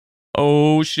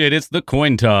Oh shit, it's the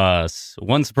coin toss.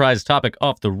 One surprise topic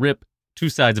off the rip, two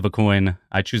sides of a coin.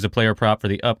 I choose a player prop for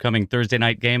the upcoming Thursday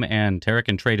night game, and Tarek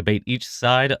and Trey debate each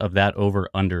side of that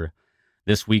over-under.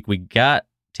 This week we got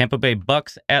Tampa Bay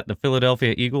Bucks at the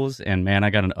Philadelphia Eagles, and man, I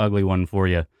got an ugly one for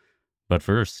you. But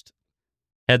first,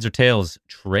 heads or tails,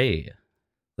 Trey?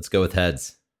 Let's go with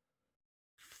heads.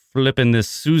 Flipping this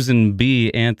Susan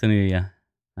B. Anthony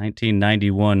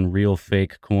 1991 real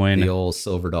fake coin. The old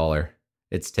silver dollar.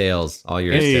 It's tails. All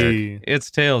yours, Hey, Derek.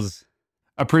 It's tails.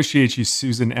 appreciate you,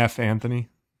 Susan F. Anthony.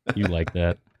 You like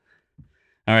that.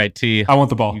 All right, T. I want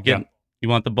the ball. You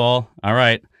want the ball? All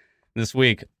right. This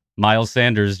week, Miles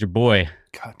Sanders, your boy.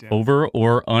 God damn. Over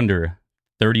or under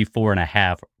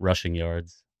 34.5 rushing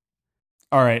yards?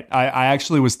 All right. I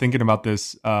actually was thinking about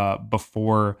this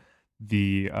before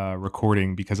the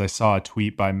recording because I saw a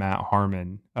tweet by Matt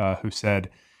Harmon who said,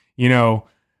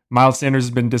 Miles Sanders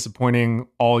has been disappointing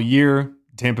all year.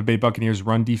 Tampa Bay Buccaneers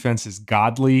run defense is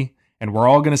godly, and we're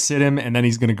all going to sit him, and then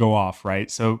he's going to go off, right?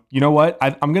 So you know what?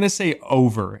 I'm going to say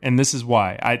over, and this is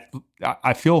why.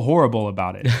 I feel horrible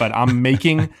about it, but I'm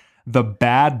making the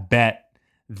bad bet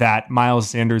that Miles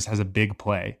Sanders has a big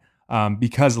play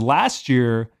because last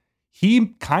year he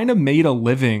kind of made a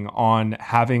living on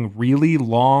having really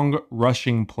long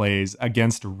rushing plays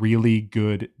against really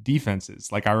good defenses.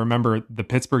 Like I remember the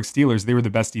Pittsburgh Steelers, they were the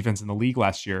best defense in the league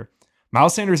last year.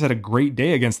 Miles Sanders had a great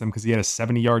day against them because he had a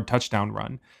 70-yard touchdown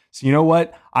run. So you know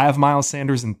what? I have Miles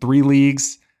Sanders in 3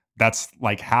 leagues. That's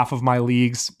like half of my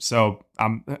leagues. So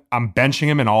I'm benching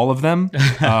him in all of them.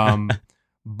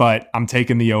 But I'm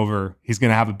taking the over. He's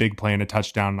going to have a big play and a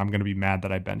touchdown, and I'm going to be mad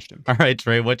that I benched him. All right,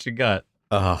 Trey, what you got?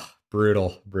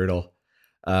 Brutal.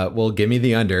 Well, give me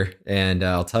the under, and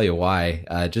I'll tell you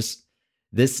why. Just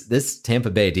this Tampa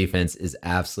Bay defense is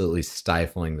absolutely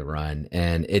stifling the run,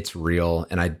 and it's real.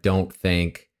 And I don't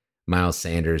think Miles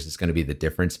Sanders is going to be the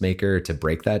difference maker to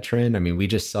break that trend. I mean, we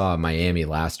just saw Miami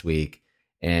last week,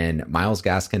 and Myles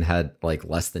Gaskin had like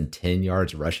less than 10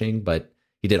 yards rushing, but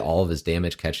he did all of his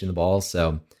damage catching the ball.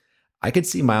 So I could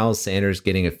see Miles Sanders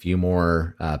getting a few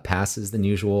more passes than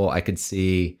usual. I could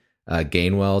see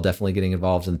Gainwell definitely getting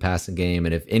involved in the passing game.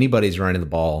 And if anybody's running the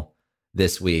ball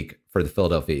this week for the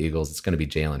Philadelphia Eagles, it's going to be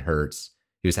Jalen Hurts.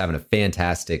 He was having a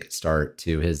fantastic start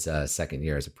to his second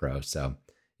year as a pro. So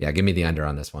yeah, give me the under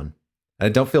on this one. I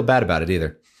don't feel bad about it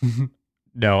either.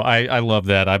 No, I love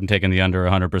that. I'm taking the under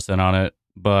 100% on it.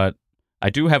 But I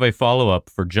do have a follow-up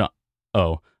for John.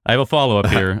 Oh, I have a follow-up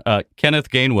here. Kenneth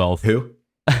Gainwell. Who?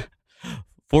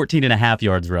 14.5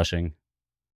 yards rushing.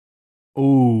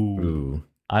 Ooh.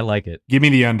 I like it. Give me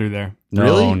the under there. No,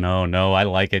 Really? no. I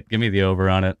like it. Give me the over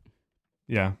on it.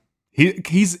 Yeah.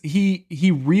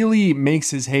 He really makes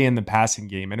his hay in the passing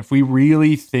game. And if we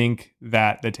really think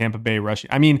that the Tampa Bay rushing,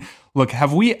 I mean, look,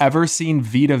 have we ever seen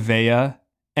Vita Vea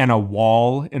and a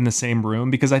wall in the same room?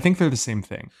 Because I think they're the same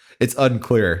thing. It's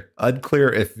unclear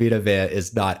if Vita Vea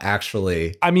is not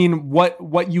actually. I mean,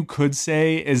 what you could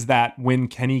say is that when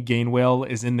Kenny Gainwell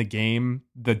is in the game,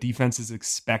 the defense is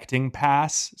expecting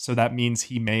pass. So that means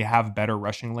he may have better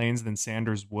rushing lanes than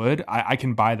Sanders would. I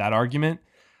can buy that argument.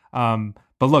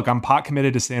 But look, I'm pot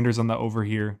committed to Sanders on the over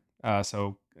here.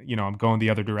 So, I'm going the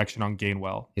other direction on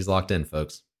Gainwell. He's locked in,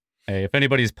 folks. Hey, if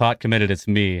anybody's pot committed, it's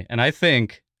me. And I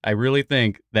really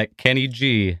think that Kenny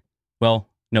G,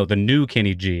 the new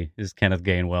Kenny G is Kenneth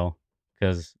Gainwell,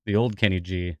 because the old Kenny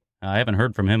G, I haven't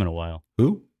heard from him in a while.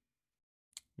 Who?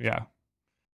 Yeah.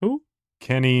 Who?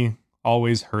 Kenny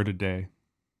always heard a day.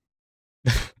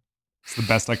 It's the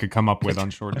best I could come up with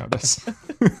on short notice.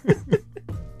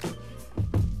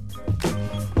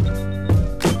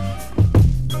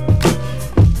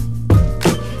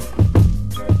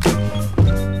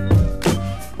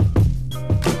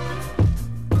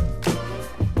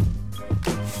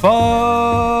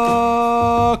 Fuck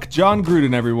John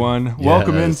Gruden, everyone. Yes.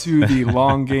 Welcome into the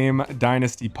Long Game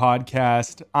Dynasty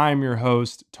podcast. I'm your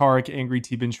host, Tarek Angry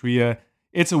T. Benchuya.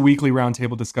 It's a weekly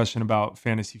roundtable discussion about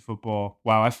fantasy football.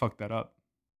 Wow, I fucked that up.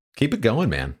 Keep it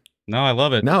going, man. No, I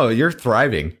love it. No, you're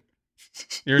thriving.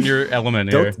 You're in your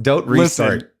element here. Don't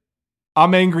restart. Listen,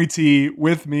 I'm Angry T.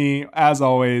 With me, as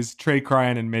always, Trey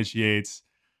Cryan and Mitch Yates.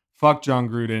 Fuck John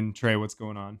Gruden. Trey, what's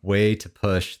going on? Way to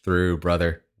push through,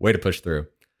 brother. Way to push through.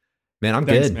 Man, I'm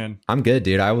Thanks, good. Man. I'm good,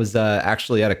 dude. I was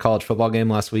actually at a college football game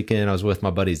last weekend. I was with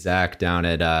my buddy Zach down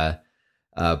at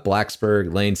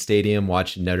Blacksburg Lane Stadium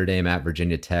watching Notre Dame at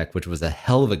Virginia Tech, which was a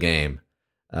hell of a game,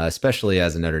 especially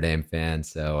as a Notre Dame fan.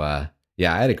 So,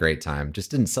 yeah, I had a great time. Just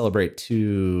didn't celebrate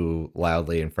too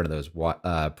loudly in front of those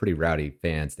pretty rowdy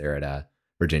fans there at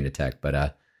Virginia Tech. But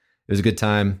it was a good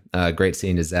time. Great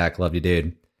seeing you, Zach. Love you,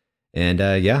 dude. And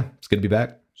yeah, it's good to be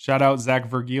back. Shout out Zach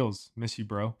Vergils. Miss you,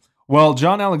 bro. Well,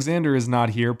 John Alexander is not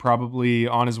here, probably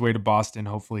on his way to Boston.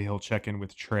 Hopefully he'll check in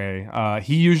with Trey.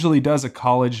 He usually does a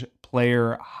college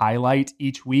player highlight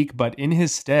each week, but in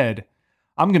his stead,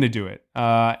 I'm going to do it.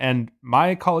 And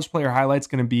my college player highlight's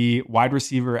going to be wide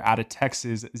receiver out of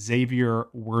Texas, Xavier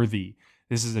Worthy.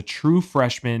 This is a true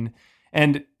freshman.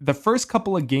 And the first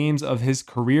couple of games of his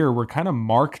career were kind of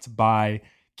marked by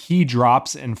key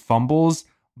drops and fumbles.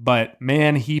 But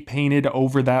man, he painted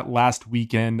over that last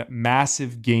weekend.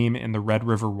 Massive game in the Red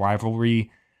River rivalry.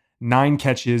 9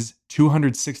 catches,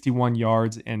 261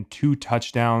 yards, and 2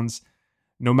 touchdowns.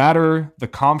 No matter the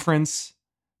conference,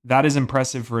 that is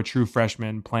impressive for a true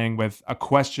freshman playing with a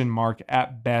question mark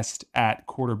at best at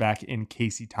quarterback in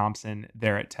Casey Thompson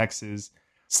there at Texas.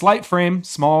 Slight frame,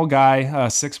 small guy,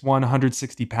 6'1",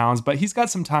 160 pounds, but he's got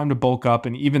some time to bulk up.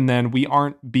 And even then, we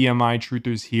aren't BMI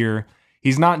truthers here.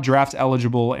 He's not draft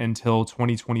eligible until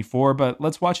 2024, but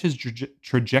let's watch his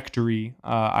trajectory.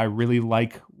 I really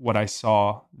like what I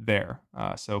saw there.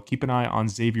 So keep an eye on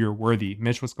Xavier Worthy.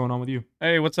 Mitch, what's going on with you?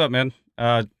 Hey, what's up, man?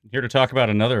 Here to talk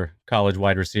about another college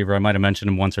wide receiver. I might have mentioned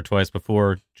him once or twice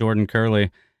before, Jordan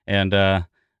Curley. And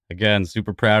again,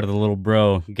 super proud of the little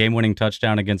bro. Game-winning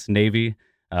touchdown against Navy.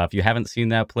 If you haven't seen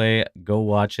that play, go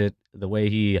watch it. The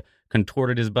way he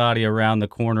contorted his body around the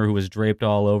corner who was draped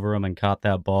all over him and caught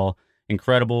that ball.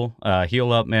 Incredible.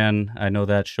 Heal up, man. I know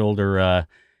that shoulder,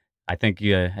 I think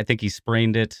he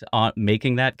sprained it on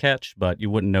making that catch, but you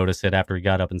wouldn't notice it after he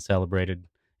got up and celebrated.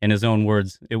 In his own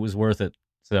words, it was worth it.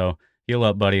 So heal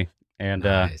up, buddy, and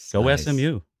go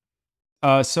SMU.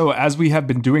 So as we have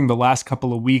been doing the last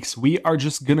couple of weeks, we are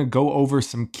just going to go over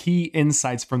some key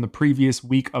insights from the previous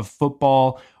week of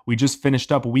football. We just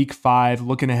finished up week 5,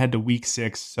 looking ahead to week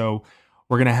 6. So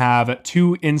we're going to have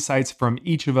 2 insights from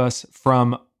each of us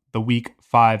from the week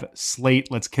 5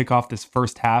 slate. Let's kick off this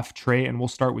first half, Trey, and we'll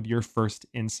start with your first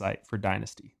insight for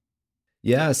Dynasty.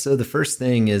 Yeah, so the first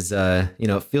thing is,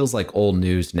 it feels like old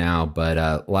news now,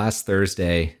 but last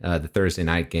Thursday, the Thursday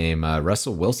night game,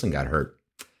 Russell Wilson got hurt.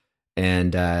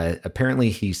 And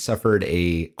apparently he suffered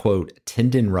a, quote,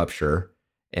 tendon rupture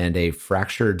and a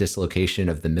fracture dislocation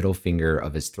of the middle finger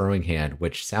of his throwing hand,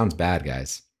 which sounds bad,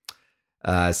 guys.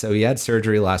 So he had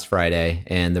surgery last Friday,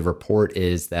 and the report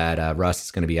is that Russ is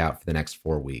going to be out for the next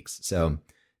 4 weeks. So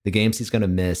the games he's going to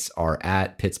miss are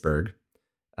at Pittsburgh,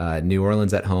 New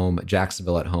Orleans at home,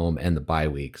 Jacksonville at home, and the bye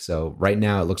week. So right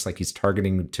now it looks like he's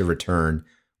targeting to return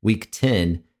week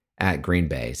 10 at Green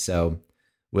Bay. So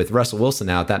with Russell Wilson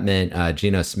out, that meant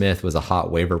Geno Smith was a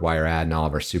hot waiver wire ad in all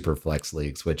of our super flex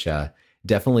leagues, which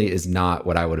definitely is not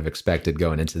what I would have expected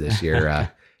going into this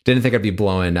year. Didn't think I'd be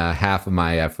blowing half of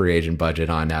my free agent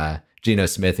budget on Geno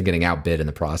Smith and getting outbid in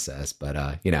the process.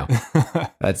 But,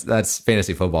 that's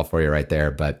fantasy football for you right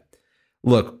there. But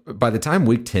look, by the time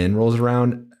week 10 rolls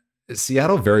around,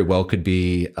 Seattle very well could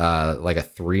be like a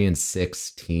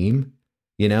 3-6 team,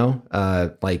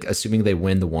 like assuming they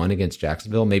win the one against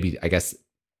Jacksonville, maybe, I guess,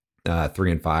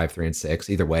 3-5, 3-6,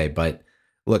 either way. But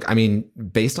look, I mean,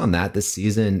 based on that, this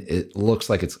season, it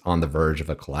looks like it's on the verge of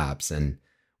a collapse. And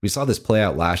we saw this play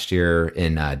out last year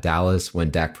in Dallas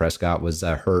when Dak Prescott was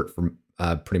hurt for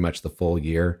pretty much the full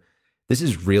year. This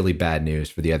is really bad news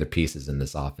for the other pieces in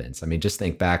this offense. I mean, just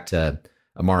think back to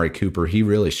Amari Cooper. He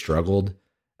really struggled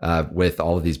with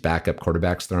all of these backup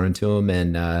quarterbacks thrown to him.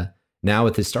 And now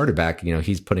with his starter back,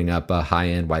 he's putting up a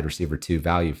high-end wide receiver 2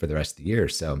 value for the rest of the year.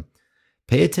 So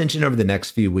pay attention over the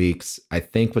next few weeks. I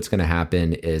think what's going to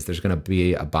happen is there's going to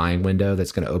be a buying window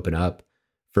that's going to open up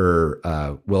for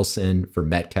Wilson, for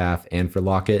Metcalf, and for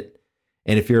Lockett.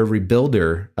 And if you're a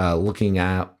rebuilder looking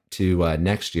out to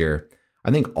next year,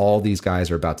 I think all these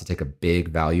guys are about to take a big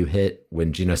value hit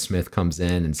when Geno Smith comes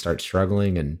in and starts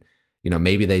struggling. And,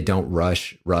 maybe they don't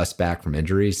rush Russ back from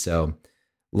injuries. So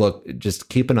look, just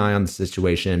keep an eye on the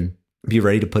situation. Be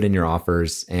ready to put in your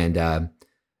offers. And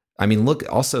look,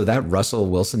 also that Russell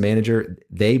Wilson manager,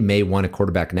 they may want a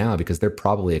quarterback now because they're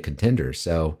probably a contender.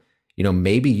 So,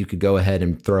 maybe you could go ahead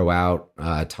and throw out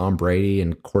Tom Brady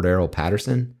and Cordero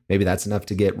Patterson. Maybe that's enough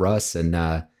to get Russ. And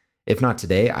if not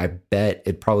today, I bet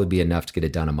it'd probably be enough to get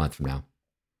it done a month from now.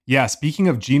 Yeah, speaking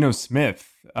of Geno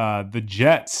Smith, the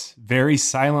Jets very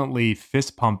silently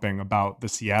fist pumping about the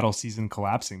Seattle season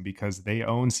collapsing because they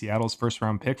own Seattle's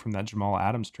first-round pick from that Jamal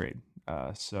Adams trade.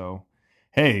 So,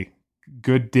 hey,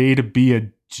 good day to be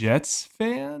a Jets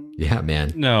fan? Yeah,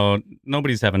 man. No,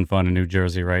 nobody's having fun in New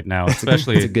Jersey right now,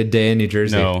 especially. It's a good day in New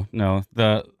Jersey. No.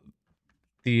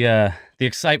 The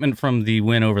excitement from the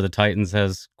win over the Titans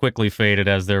has quickly faded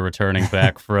as they're returning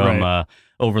back from right.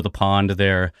 Over the pond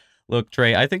there. Look,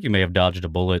 Trey, I think you may have dodged a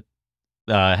bullet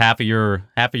half of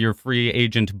your free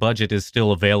agent budget is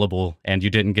still available, and you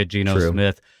didn't get Geno True.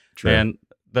 Smith. True. Man,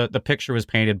 the picture was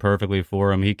painted perfectly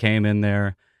for him. He came in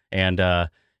there and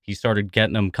he started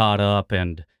getting them caught up,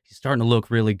 and he's starting to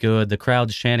look really good. The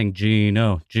crowd's chanting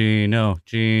Geno, Geno,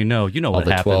 Geno. You know All what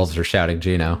the happens. 12s are shouting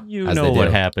Geno. You know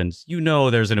what happens. You know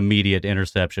there's an immediate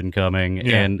interception coming,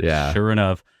 and sure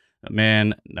enough,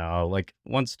 man, no, like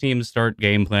once teams start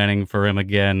game planning for him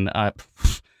again,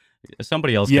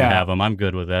 somebody else can have him. I'm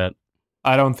good with that.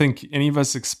 I don't think any of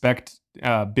us expect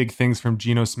big things from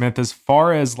Geno Smith. As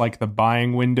far as like the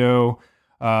buying window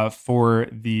for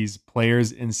these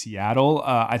players in Seattle,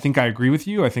 I think I agree with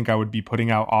you. I think I would be putting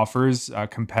out offers,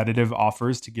 competitive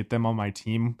offers to get them on my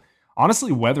team.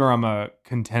 Honestly, whether I'm a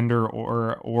contender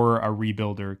or a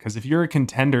rebuilder, because if you're a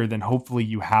contender, then hopefully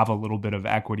you have a little bit of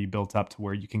equity built up to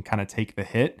where you can kind of take the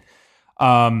hit.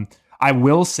 I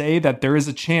will say that there is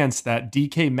a chance that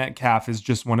DK Metcalf is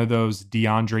just one of those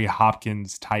DeAndre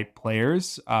Hopkins type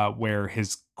players where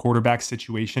his quarterback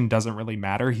situation doesn't really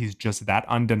matter. He's just that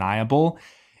undeniable.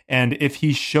 And if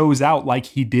he shows out like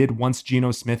he did once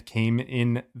Geno Smith came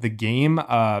in the game,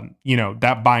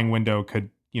 that buying window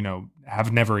could,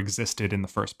 have never existed in the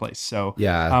first place. So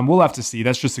we'll have to see.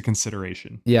 That's just a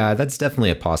consideration. Yeah, that's definitely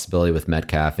a possibility with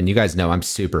Metcalf. And you guys know I'm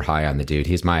super high on the dude.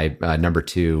 He's my number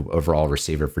 2 overall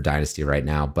receiver for Dynasty right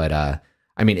now. But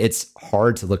it's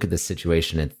hard to look at this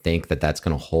situation and think that that's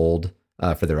going to hold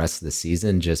for the rest of the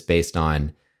season, just based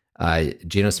on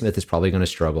Geno Smith is probably going to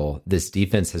struggle. This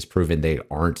defense has proven they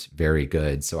aren't very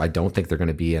good. So I don't think they're going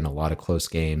to be in a lot of close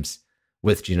games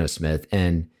with Geno Smith.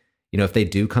 And, if they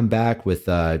do come back with,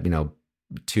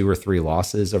 2 or 3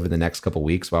 losses over the next couple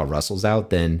weeks while Russell's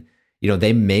out, then,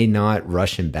 they may not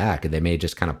rush him back and they may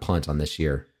just kind of punt on this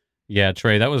year. Yeah,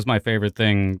 Trey, that was my favorite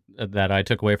thing that I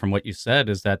took away from what you said,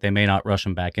 is that they may not rush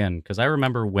him back in. Because I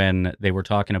remember when they were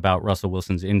talking about Russell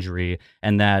Wilson's injury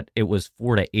and that it was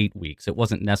 4 to 8 weeks. It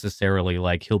wasn't necessarily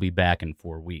like he'll be back in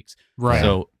 4 weeks. Right.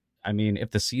 So, if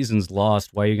the season's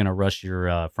lost, why are you going to rush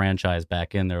your franchise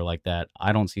back in there like that?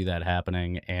 I don't see that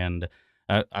happening. And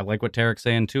I like what Tarek's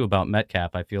saying, too, about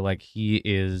Metcalf. I feel like he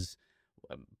is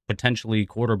potentially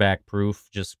quarterback proof,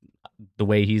 just the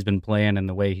way he's been playing and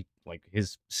the way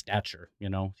his stature,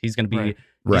 he's going to be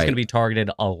going to be targeted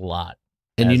a lot.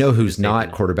 And who's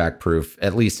not quarterback proof,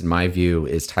 at least in my view,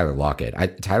 is Tyler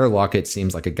Lockett. Tyler Lockett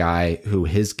seems like a guy who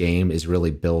his game is really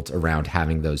built around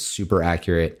having those super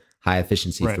accurate, high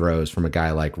efficiency throws from a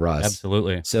guy like Russ.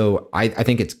 Absolutely. So I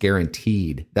think it's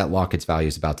guaranteed that Lockett's value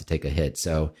is about to take a hit.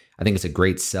 So I think it's a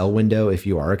great sell window if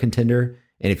you are a contender.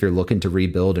 And if you're looking to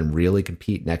rebuild and really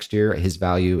compete next year, his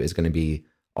value is going to be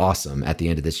awesome at the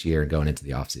end of this year and going into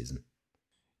the offseason.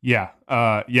 Yeah.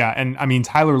 And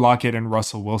Tyler Lockett and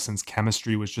Russell Wilson's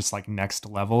chemistry was just like next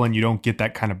level, and you don't get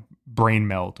that kind of brain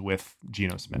meld with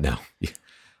Geno Smith.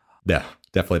 No,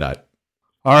 definitely not.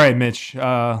 All right, Mitch,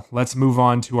 let's move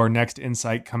on to our next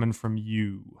insight coming from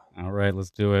you. All right, let's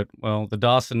do it. Well, the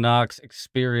Dawson Knox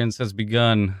experience has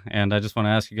begun, and I just want to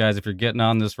ask you guys if you're getting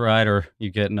on this ride or you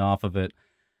getting off of it.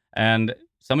 And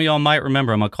some of y'all might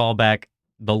remember, I'm going to call back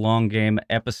The Long Game,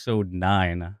 episode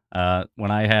 9,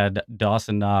 when I had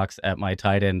Dawson Knox at my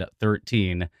tight end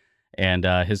 13, and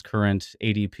his current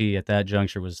ADP at that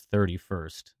juncture was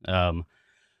 31st. A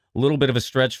little bit of a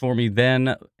stretch for me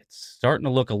then. It's starting to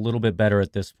look a little bit better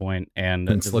at this point, and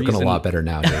it's looking a lot better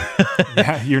now, dude.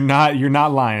 Yeah, you're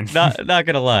not lying. not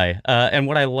gonna lie. And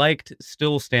what I liked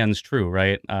still stands true,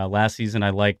 right? Last season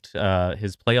I liked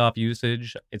his playoff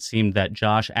usage. It seemed that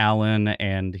Josh Allen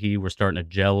and he were starting to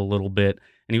gel a little bit,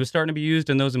 and he was starting to be used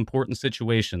in those important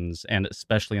situations, and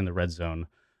especially in the red zone.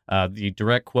 The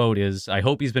direct quote is, "I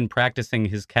hope he's been practicing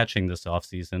his catching this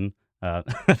offseason."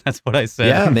 That's what I said.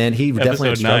 Yeah, man, he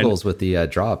definitely struggles with the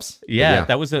drops. Yeah,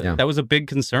 that was a big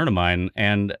concern of mine,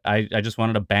 and I just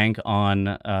wanted to bank on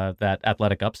that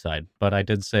athletic upside. But I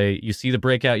did say, you see the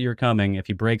breakout year coming. If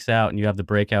he breaks out and you have the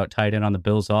breakout tight end on the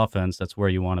Bills offense, that's where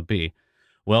you want to be.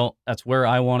 Well, that's where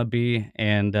I want to be,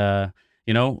 and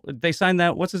they signed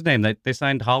that. What's his name? They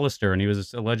signed Hollister, and he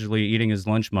was allegedly eating his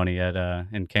lunch money at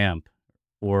in camp,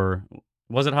 or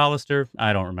was it Hollister?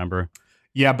 I don't remember.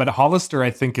 Yeah, but Hollister, I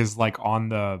think, is he's on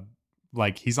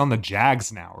the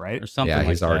Jags now, right? Or something. Yeah,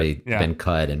 he's already that. been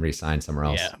cut and re-signed somewhere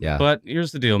else. Yeah. But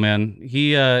here's the deal, man.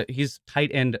 He's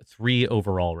tight end 3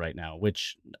 overall right now,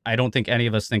 which I don't think any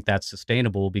of us think that's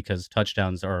sustainable, because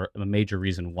touchdowns are a major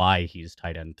reason why he's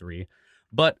tight end 3.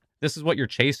 But this is what you're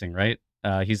chasing, right?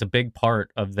 He's a big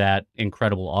part of that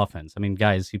incredible offense. I mean,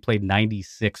 guys, he played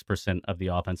 96% of the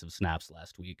offensive snaps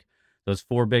last week. Those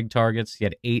 4 big targets. He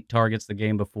had 8 targets the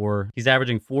game before. He's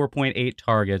averaging 4.8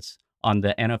 targets on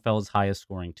the NFL's highest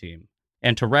scoring team.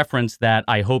 And to reference that,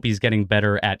 I hope he's getting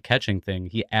better at catching thing.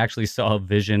 He actually saw a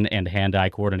vision and hand-eye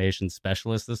coordination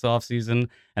specialist this offseason.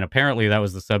 And apparently that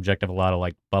was the subject of a lot of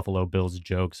like Buffalo Bills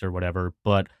jokes or whatever.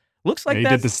 But looks like he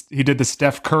did the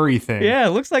Steph Curry thing. Yeah,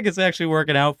 it looks like it's actually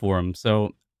working out for him.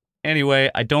 So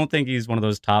anyway, I don't think he's one of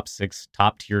those top 6,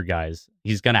 top tier guys.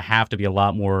 He's going to have to be a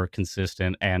lot more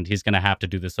consistent, and he's going to have to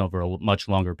do this over a much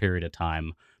longer period of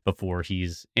time before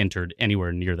he's entered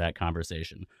anywhere near that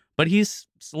conversation. But he's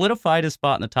solidified his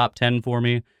spot in the top 10 for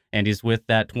me, and he's with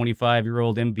that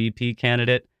 25-year-old MVP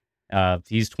candidate.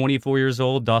 He's 24 years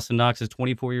old. Dawson Knox is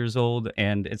 24 years old,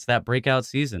 and it's that breakout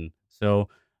season. So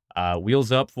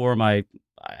wheels up for him. I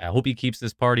hope he keeps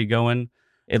this party going.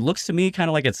 It looks to me kind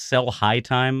of like it's sell high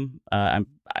time. I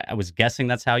was guessing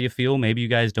that's how you feel. Maybe you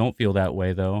guys don't feel that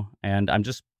way, though. And I'm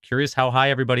just curious how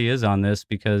high everybody is on this,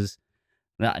 because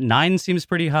 9 seems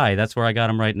pretty high. That's where I got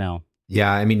him right now.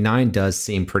 Yeah, I mean, 9 does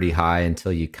seem pretty high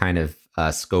until you kind of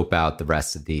scope out the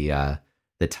rest of the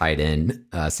tight end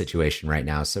situation right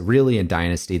now. So really in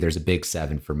Dynasty, there's a big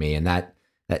 7 for me. And that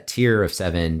tier of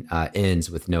 7 ends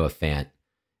with Noah Fant.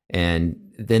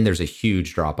 And then there's a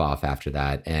huge drop off after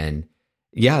that. And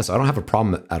yeah, so I don't have a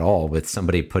problem at all with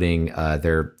somebody putting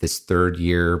this third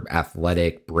year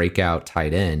athletic breakout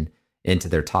tight end into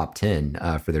their top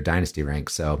 10 for their Dynasty rank.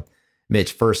 So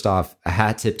Mitch, first off, a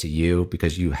hat tip to you,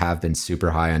 because you have been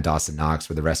super high on Dawson Knox,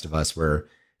 where the rest of us were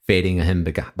fading him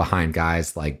behind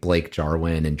guys like Blake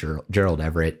Jarwin and Gerald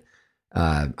Everett.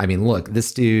 I mean, look,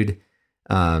 this dude,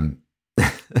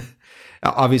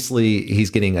 obviously he's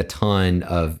getting a ton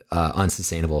of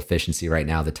unsustainable efficiency right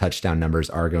now. The touchdown numbers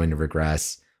are going to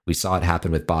regress. We saw it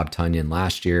happen with Bob Tunyon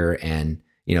last year, and,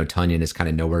 Tunyon is kind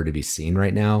of nowhere to be seen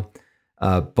right now.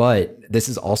 But this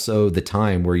is also the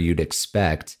time where you'd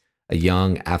expect a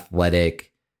young,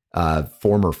 athletic,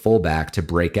 former fullback to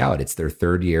break out. It's their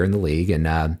third year in the league.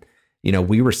 And,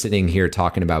 we were sitting here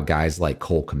talking about guys like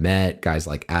Cole Kmet, guys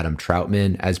like Adam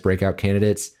Troutman as breakout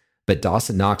candidates, but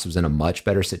Dawson Knox was in a much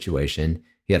better situation.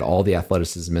 He had all the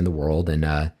athleticism in the world,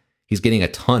 and he's getting a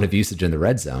ton of usage in the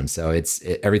red zone. So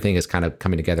everything is kind of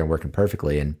coming together and working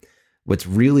perfectly. And what's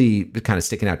really kind of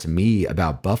sticking out to me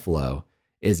about Buffalo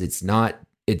is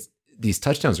these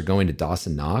touchdowns are going to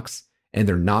Dawson Knox, and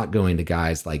they're not going to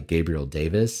guys like Gabriel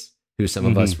Davis, who some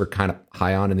of us were kind of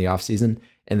high on in the offseason.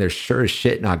 And they're sure as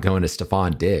shit not going to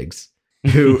Stephon Diggs,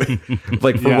 who,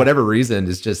 like, for whatever reason,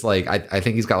 is just like, I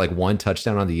think he's got like 1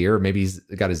 touchdown on the year. Maybe he's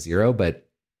got a 0, but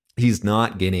he's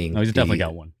not getting. No, he's definitely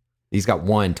got 1. He's got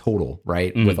 1 total,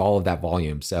 right? With all of that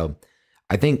volume. So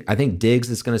I think Diggs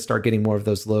is going to start getting more of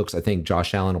those looks. I think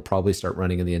Josh Allen will probably start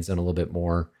running in the end zone a little bit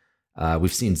more.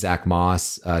 We've seen Zach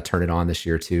Moss turn it on this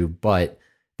year too, but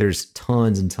there's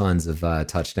tons and tons of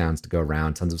touchdowns to go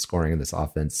around, tons of scoring in this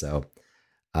offense. So,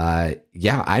 I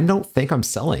don't think I'm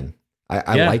selling.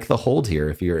 I like the hold here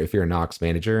if you're a Knox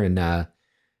manager, and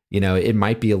it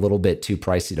might be a little bit too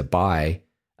pricey to buy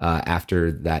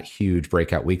after that huge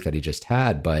breakout week that he just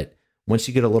had. But once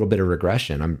you get a little bit of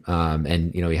regression,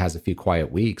 and he has a few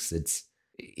quiet weeks,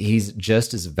 he's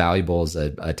just as valuable as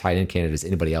a tight end candidate as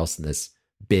anybody else in this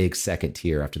big second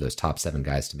tier after those top 7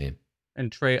 guys to me.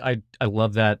 And Trey, I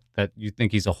love that you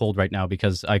think he's a hold right now,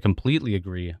 because I completely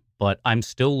agree, but I'm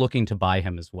still looking to buy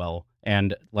him as well.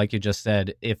 And like you just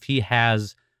said, if he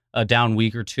has a down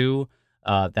week or 2,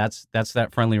 that's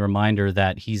that friendly reminder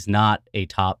that he's not a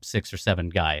top 6 or 7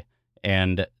 guy.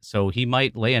 And so he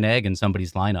might lay an egg in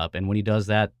somebody's lineup. And when he does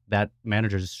that, that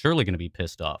manager is surely going to be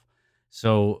pissed off.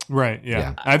 So right,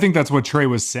 yeah. I think that's what Trey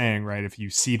was saying, right? If you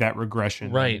see that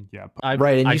regression, right,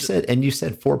 right. And you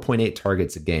said 4.8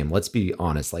 targets a game. Let's be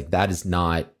honest, like that is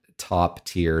not top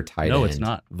tier tight end it's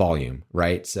not. Volume,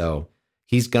 right? So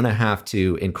he's gonna have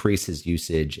to increase his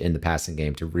usage in the passing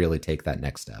game to really take that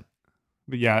next step.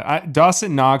 But yeah,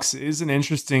 Dawson Knox is an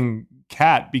interesting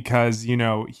cat because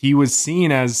he was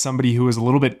seen as somebody who was a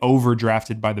little bit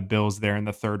overdrafted by the Bills there in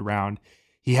the 3rd round.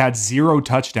 He had 0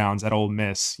 touchdowns at Ole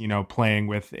Miss, playing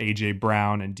with A.J.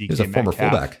 Brown and DK Metcalf. He was a former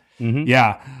fullback. Mm-hmm.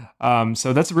 Yeah.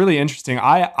 So that's really interesting.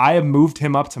 I have moved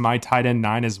him up to my tight end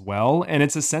 9 as well. And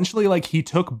it's essentially like he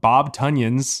took Bob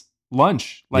Tunyon's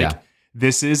lunch.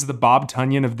 This is the Bob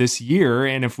Tunyon of this year.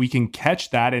 And if we can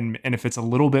catch that and if it's a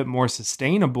little bit more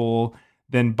sustainable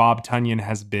than Bob Tunyon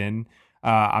has been,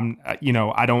 I'm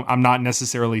not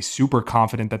necessarily super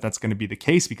confident that that's going to be the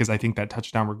case, because I think that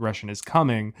touchdown regression is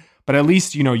coming, but at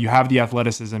least, you have the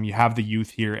athleticism, you have the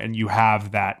youth here, and you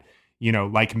have that,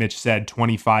 like Mitch said,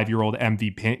 25-year-old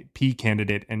MVP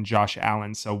candidate and Josh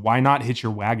Allen. So why not hitch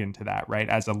your wagon to that, right?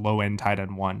 As a low end tight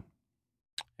end 1.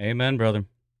 Amen, brother.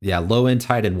 Yeah. Low end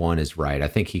tight end 1 is right. I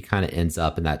think he kind of ends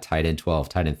up in that tight end 12,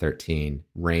 tight end 13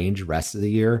 range rest of the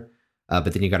year.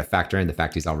 But then you got to factor in the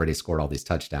fact he's already scored all these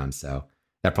touchdowns. So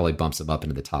that probably bumps him up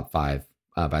into the top 5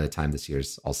 by the time this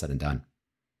year's all said and done.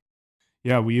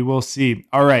 Yeah, we will see.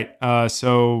 All right.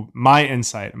 So my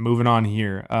insight, moving on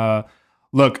here.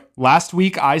 Look, last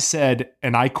week I said,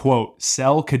 and I quote,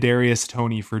 sell Kadarius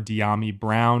Toney for De'Ami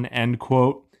Brown, end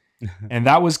quote. And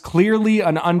that was clearly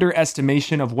an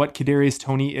underestimation of what Kadarius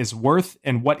Toney is worth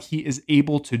and what he is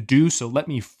able to do. So let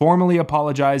me formally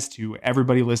apologize to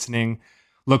everybody listening.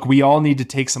 Look, we all need to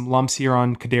take some lumps here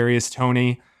on Kadarius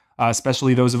Toney,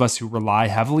 especially those of us who rely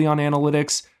heavily on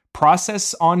analytics.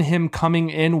 Process on him coming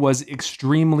in was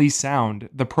extremely sound.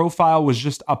 The profile was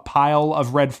just a pile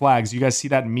of red flags. You guys see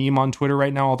that meme on Twitter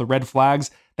right now, all the red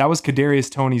flags? That was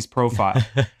Kadarius Toney's profile.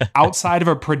 Outside of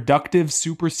a productive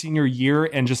super senior year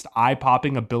and just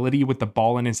eye-popping ability with the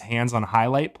ball in his hands on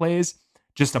highlight plays,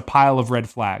 just a pile of red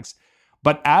flags.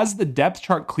 But as the depth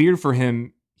chart cleared for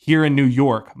him here in New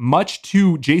York, much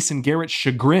to Jason Garrett's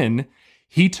chagrin,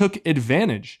 he took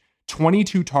advantage.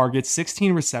 22 targets,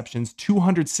 16 receptions,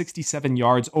 267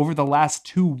 yards over the last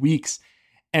 2 weeks.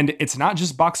 And it's not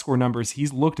just box score numbers.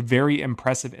 He's looked very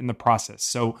impressive in the process.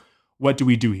 So what do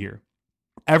we do here?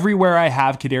 Everywhere I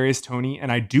have Kadarius Toney,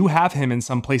 and I do have him in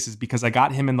some places because I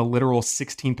got him in the literal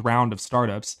 16th round of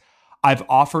startups, I've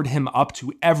offered him up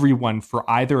to everyone for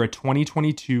either a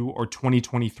 2022 or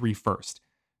 2023 first.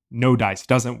 No dice,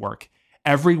 doesn't work.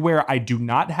 Everywhere I do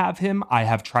not have him, I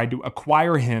have tried to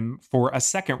acquire him for a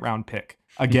second round pick.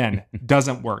 Again,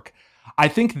 doesn't work. I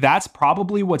think that's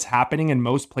probably what's happening in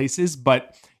most places,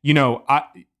 but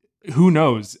who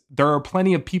knows? There are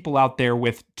plenty of people out there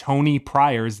with Toney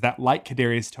priors that like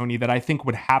Kadarius Toney that I think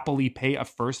would happily pay a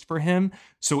first for him.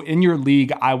 So in your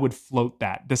league, I would float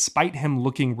that despite him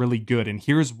looking really good. And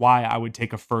here's why I would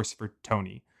take a first for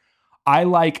Toney. I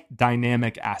like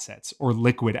dynamic assets or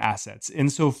liquid assets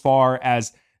insofar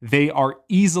as they are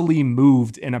easily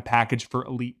moved in a package for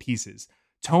elite pieces.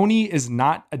 Toney is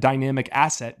not a dynamic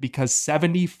asset because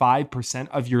 75%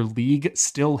 of your league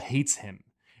still hates him,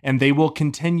 and they will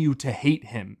continue to hate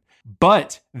him.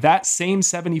 But that same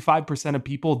 75% of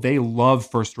people, they love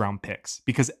first round picks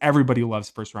because everybody loves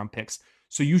first round picks.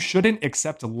 So you shouldn't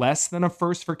accept less than a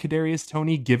first for Kadarius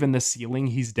Toney given the ceiling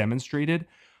he's demonstrated.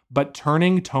 But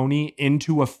turning Toney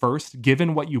into a first,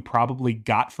 given what you probably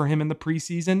got for him in the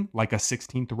preseason, like a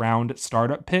 16th round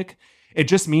startup pick, it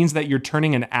just means that you're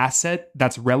turning an asset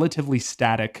that's relatively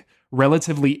static,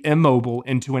 relatively immobile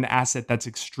into an asset that's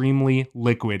extremely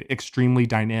liquid, extremely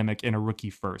dynamic in a rookie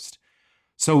first.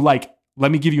 So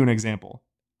let me give you an example.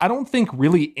 I don't think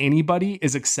really anybody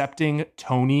is accepting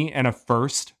Toney and a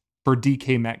first for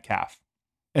DK Metcalf,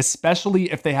 especially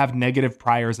if they have negative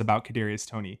priors about Kadarius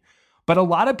Toney. But a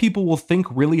lot of people will think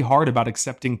really hard about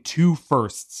accepting 2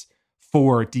 firsts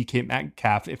for DK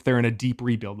Metcalf if they're in a deep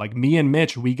rebuild. Like me and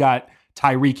Mitch, we got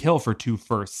Tyreek Hill for 2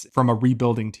 firsts from a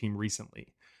rebuilding team recently.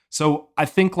 So I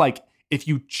think if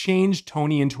you change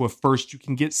Toney into a first, you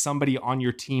can get somebody on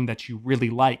your team that you really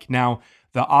like. Now,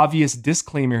 the obvious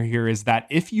disclaimer here is that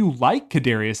if you like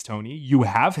Kadarius Toney, you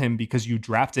have him because you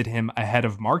drafted him ahead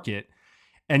of market,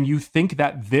 and you think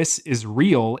that this is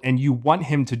real and you want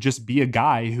him to just be a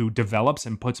guy who develops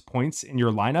and puts points in your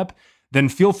lineup, then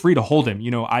feel free to hold him.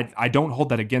 I don't hold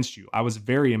that against you. I was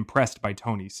very impressed by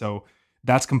Toney, so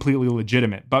that's completely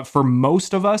legitimate. But for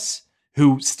most of us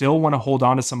who still want to hold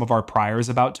on to some of our priors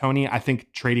about Toney, I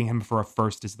think trading him for a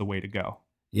first is the way to go.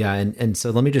 Yeah, and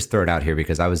so let me just throw it out here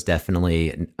because I was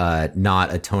definitely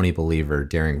not a Toney believer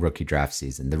during rookie draft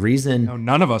season. No,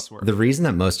 none of us were. The reason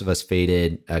that most of us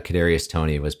faded Kadarius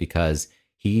Toney was because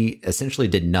he essentially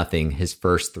did nothing his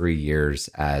first 3 years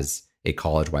as a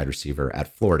college wide receiver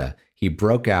at Florida. He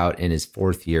broke out in his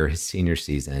 4th year, his senior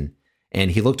season,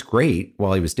 and he looked great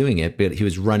while he was doing it, but he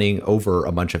was running over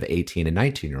a bunch of 18 and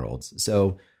 19-year-olds.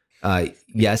 So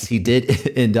yes, he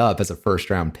did end up as a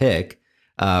first-round pick,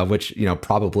 which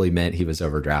probably meant he was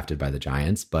overdrafted by the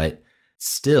Giants, but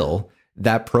still,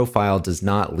 that profile does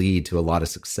not lead to a lot of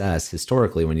success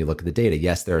historically when you look at the data.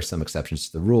 Yes, there are some exceptions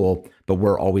to the rule, but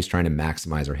we're always trying to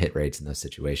maximize our hit rates in those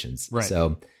situations. Right.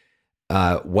 So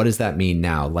what does that mean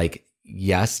now?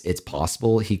 Yes, it's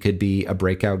possible he could be a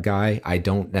breakout guy. I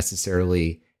don't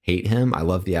necessarily hate him. I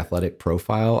love the athletic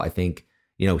profile. I think,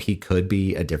 he could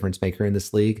be a difference maker in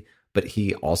this league, but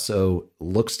he also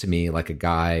looks to me like a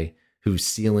guy whose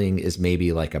ceiling is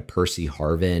maybe like a Percy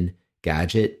Harvin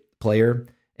gadget player.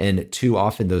 And too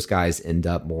often those guys end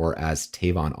up more as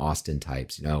Tavon Austin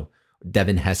types,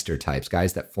 Devin Hester types,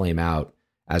 guys that flame out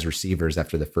as receivers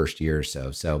after the first year or so.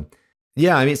 So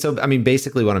yeah,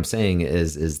 basically what I'm saying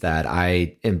is that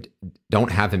I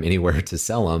don't have him anywhere to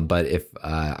sell him, but if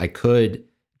I could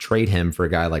trade him for a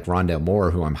guy like Rondale Moore,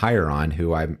 who I'm higher on,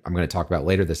 who I'm going to talk about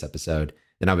later this episode,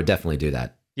 then I would definitely do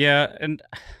that. Yeah, and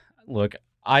look,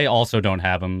 I also don't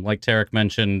have him. Like Tarek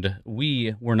mentioned,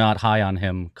 we were not high on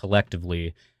him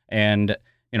collectively. And,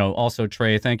 also,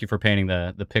 Trey, thank you for painting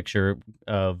the picture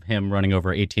of him running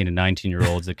over 18 and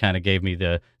 19-year-olds. It kind of gave me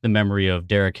the memory of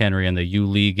Derrick Henry and the U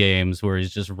League games where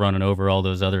he's just running over all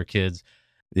those other kids.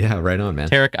 Yeah, right on, man.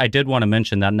 Tarek, I did want to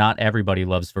mention that not everybody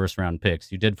loves first-round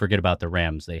picks. You did forget about the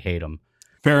Rams. They hate them.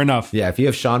 Fair enough. Yeah, if you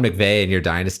have Sean McVay in your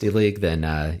Dynasty League, then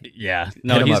he's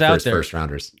out there. First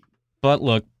rounders. But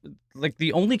look, like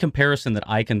the only comparison that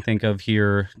I can think of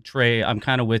here, Trey, I'm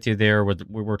kind of with you there.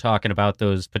 We're talking about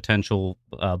those potential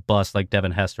busts like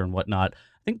Devin Hester and whatnot.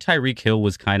 I think Tyreek Hill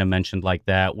was kind of mentioned like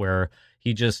that, where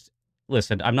he just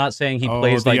listen. I'm not saying he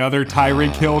plays like the other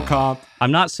Tyreek Hill comp.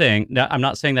 I'm not saying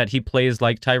that he plays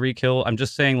like Tyreek Hill. I'm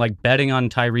just saying like betting on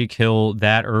Tyreek Hill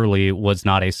that early was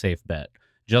not a safe bet.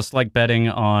 Just like betting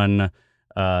on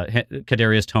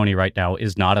Kadarius Toney right now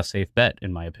is not a safe bet,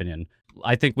 in my opinion.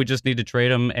 I think we just need to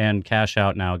trade him and cash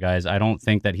out now, guys. I don't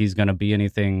think that he's going to be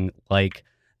anything like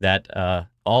that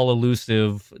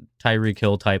all-elusive Tyreek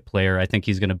Hill type player. I think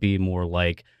he's going to be more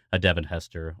like a Devin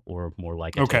Hester or more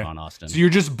like a Tavon Austin. So you're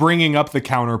just bringing up the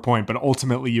counterpoint, but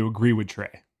ultimately you agree with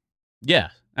Trey. Yeah,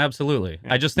 absolutely.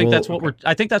 Yeah. I just think that's what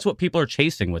I think that's what people are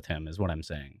chasing with him is what I'm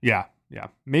saying. Yeah,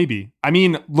 maybe. I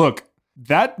mean, look,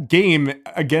 that game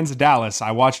against Dallas,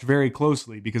 I watched very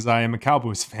closely because I am a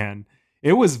Cowboys fan.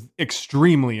 It was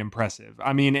extremely impressive.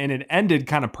 I mean, and it ended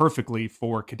kind of perfectly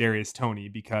for Kadarius Toney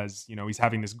because, he's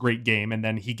having this great game and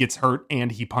then he gets hurt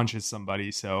and he punches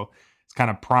somebody. So it's kind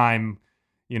of prime,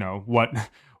 what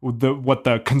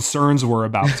the concerns were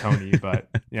about Toney. But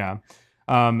yeah.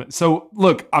 So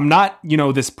look, I'm not,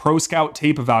 this pro scout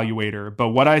tape evaluator, but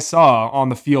what I saw on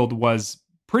the field was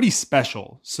pretty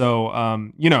special. So,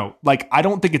 I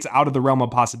don't think it's out of the realm of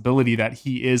possibility that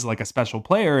he is like a special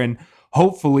player and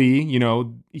hopefully,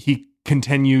 he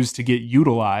continues to get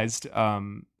utilized.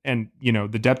 And,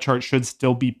 the depth chart should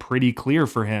still be pretty clear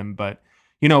for him, but,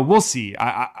 we'll see.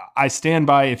 I stand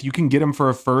by if you can get him for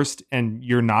a first and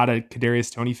you're not a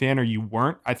Kadarius Toney fan or you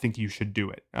weren't, I think you should do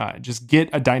it. Just get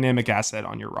a dynamic asset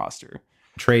on your roster.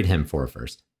 Trade him for a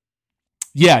first.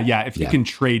 Yeah. If you can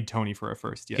trade Toney for a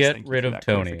first, yes. Get rid of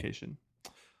Toney.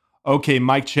 Okay,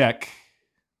 mic check.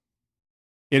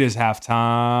 It is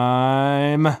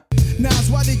halftime. Now,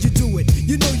 why did you do it?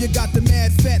 You know you got the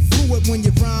mad fat fluid when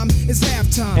you rhyme. It's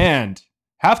halftime. And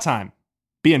halftime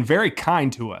being very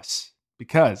kind to us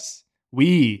because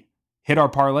we hit our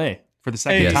parlay for the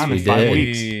second time in 5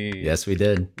 weeks. Yes, we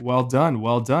did. Well done.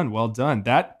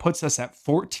 That puts us at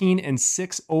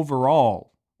 14-6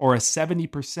 overall, or a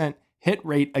 70% hit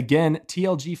rate. Again,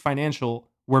 TLG Financial,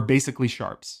 we're basically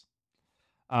sharps.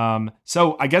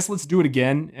 So I guess let's do it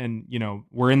again. And,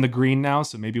 we're in the green now,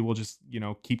 so maybe we'll just,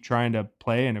 keep trying to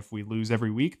play. And if we lose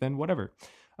every week, then whatever.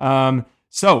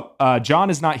 So John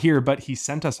is not here, but he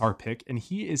sent us our pick and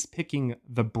he is picking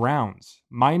the Browns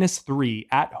 -3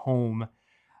 at home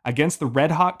against the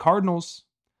Red Hot Cardinals.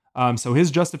 So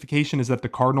his justification is that the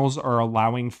Cardinals are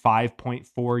allowing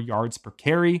 5.4 yards per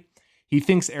carry. He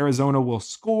thinks Arizona will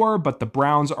score, but the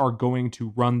Browns are going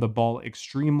to run the ball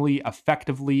extremely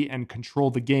effectively and control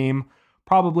the game.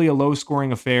 Probably a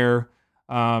low-scoring affair,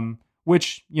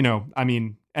 which,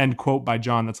 end quote by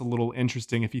John. That's a little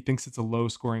interesting if he thinks it's a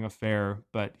low-scoring affair,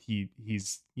 but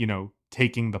he's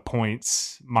taking the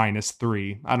points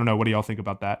 -3. I don't know. What do y'all think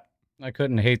about that? I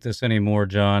couldn't hate this anymore,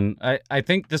 John. I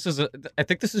think this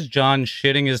is John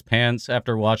shitting his pants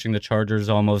after watching the Chargers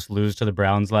almost lose to the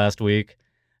Browns last week.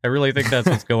 I really think that's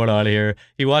what's going on here.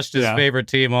 He watched his favorite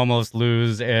team almost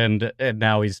lose, and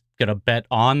now he's going to bet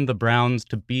on the Browns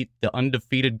to beat the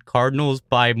undefeated Cardinals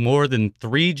by more than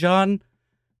 3, John?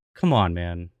 Come on,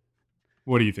 man.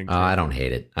 What do you think? I don't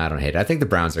hate it. I think the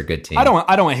Browns are a good team. I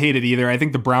don't hate it either. I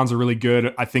think the Browns are really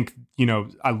good. I think,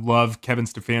 I love Kevin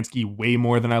Stefanski way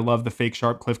more than I love the fake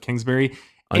sharp Cliff Kingsbury.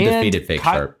 Undefeated fake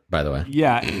sharp, by the way.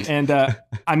 Yeah. And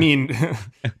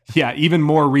even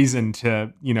more reason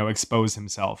to, expose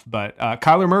himself. But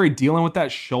Kyler Murray dealing with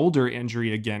that shoulder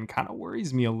injury again kind of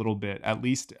worries me a little bit, at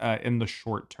least in the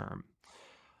short term.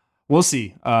 We'll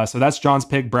see. So that's John's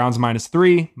pick, Browns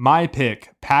 -3. My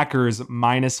pick, Packers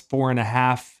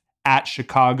 -4.5 at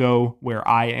Chicago, where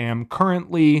I am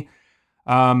currently.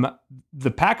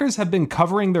 The Packers have been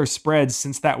covering their spreads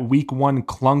since that week 1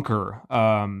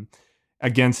 clunker.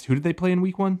 Against who did they play in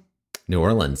week 1? New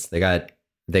Orleans. They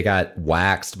got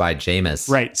waxed by Jameis.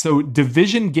 Right. So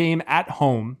division game at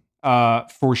home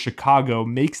for Chicago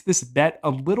makes this bet a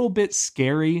little bit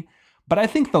scary, But I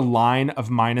think the line of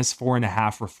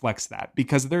 -4.5 reflects that,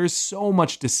 because there's so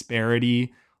much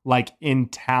disparity, like in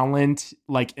talent,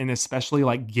 like in especially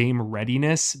like game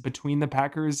readiness between the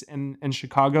Packers and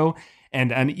Chicago,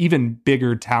 and an even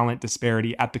bigger talent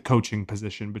disparity at the coaching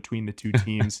position between the two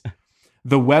teams.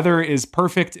 The weather is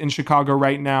perfect in Chicago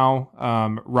right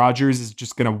now. Rodgers is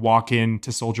just going to walk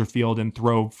into Soldier Field and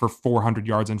throw for 400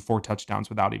 yards and 4 touchdowns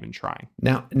without even trying.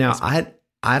 Now,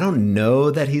 I don't know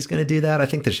that he's going to do that. I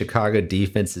think the Chicago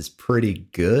defense is pretty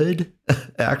good,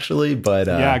 actually. But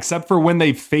yeah, except for when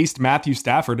they faced Matthew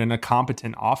Stafford in a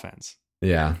competent offense.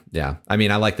 Yeah. I mean,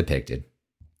 I like the pick, dude.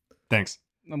 Thanks.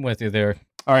 I'm with you there.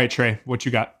 All right, Trey, what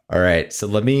you got? All right, so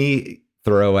let me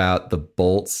throw out the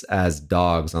Bolts as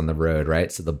dogs on the road,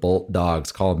 right? So the Bolt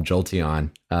dogs, call them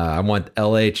Jolteon. I want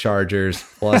LA Chargers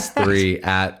 +3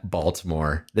 at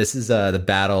Baltimore. This is the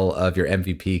battle of your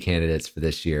MVP candidates for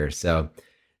this year. So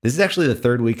this is actually the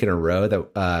third week in a row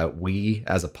that we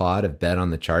as a pod have bet on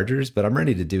the Chargers, but I'm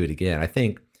ready to do it again. I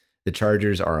think the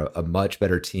Chargers are a much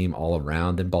better team all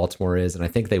around than Baltimore is, and I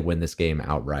think they win this game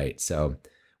outright. So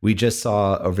we just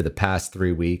saw over the past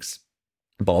 3 weeks,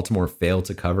 Baltimore failed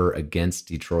to cover against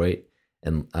Detroit,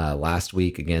 and last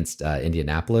week against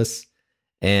Indianapolis.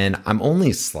 And I'm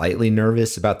only slightly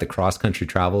nervous about the cross-country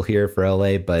travel here for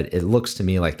LA, but it looks to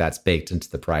me like that's baked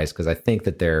into the price, because I think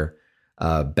that they're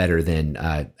better than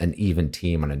an even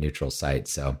team on a neutral site.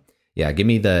 So yeah, give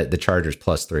me the Chargers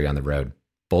 +3 on the road.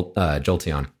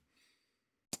 Jolteon.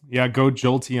 Yeah, go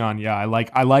Jolteon. Yeah, I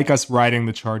like us riding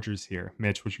the Chargers here.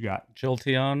 Mitch, what you got?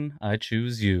 Jolteon, I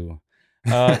choose you.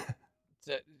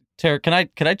 Tara, can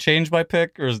I change my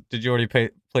pick, or did you already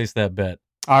place that bet?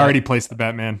 I already placed the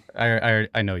bet, man.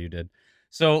 I know you did.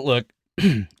 So look,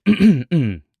 I'm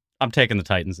taking the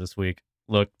Titans this week.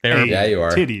 Look, they're yeah, you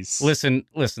are. Titties. Listen.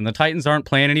 The Titans aren't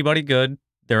playing anybody good.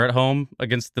 They're at home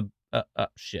against the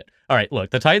shit. All right,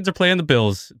 look, the Titans are playing the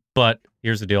Bills, but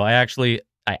here's the deal. I actually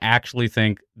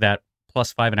think that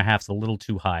 +5.5 is a little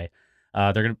too high.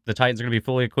 The Titans are going to be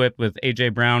fully equipped with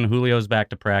AJ Brown. Julio's back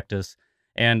to practice.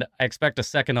 And I expect a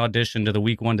second audition to the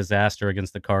week 1 disaster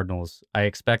against the Cardinals. I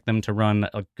expect them to run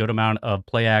a good amount of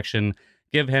play action,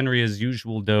 give Henry his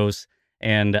usual dose,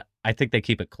 and I think they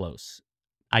keep it close.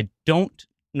 I don't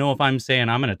know if I'm saying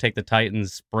I'm going to take the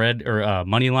Titans spread or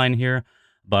money line here,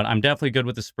 but I'm definitely good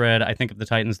with the spread. I think if the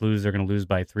Titans lose, they're going to lose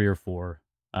by 3 or 4.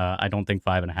 I don't think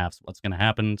 5.5 is what's going to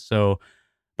happen. So,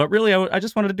 but really, I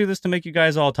just wanted to do this to make you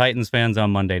guys all Titans fans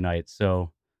on Monday night.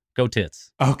 So, go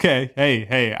Tits. Okay.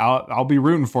 Hey, I'll be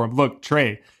rooting for him. Look,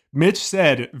 Trey, Mitch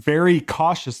said very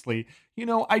cautiously,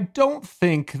 I don't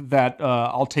think that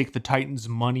I'll take the Titans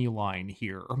money line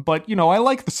here, but I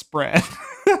like the spread.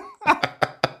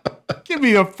 Give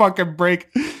me a fucking break.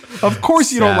 Of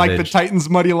course you don't like the Titans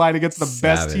money line against the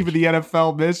best team in the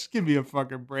NFL, Mitch. Give me a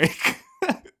fucking break.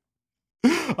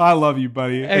 I love you,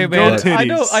 buddy. Hey, and man, go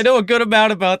Titties. I know a good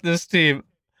amount about this team.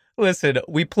 Listen,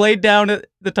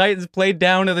 the Titans played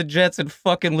down to the Jets and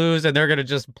fucking lose, and they're going to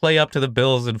just play up to the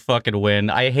Bills and fucking win.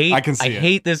 I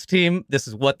hate this team. This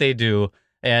is what they do.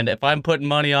 And if I'm putting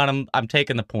money on them, I'm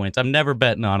taking the points. I'm never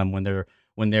betting on them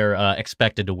when they're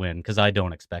expected to win, because I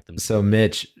don't expect them to. So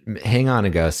Mitch, hang on a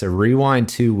go. So rewind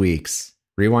 2 weeks.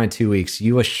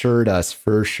 You assured us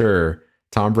for sure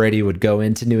Tom Brady would go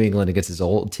into New England against his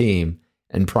old team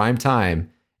in prime time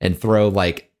and throw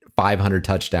like 500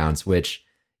 touchdowns, which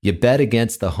you bet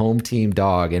against the home team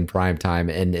dog in prime time,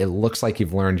 and it looks like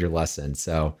you've learned your lesson.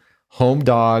 So home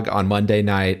dog on Monday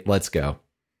night. Let's go.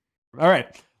 All right.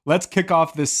 Let's kick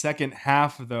off this second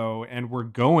half, though, and we're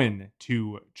going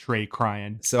to Trey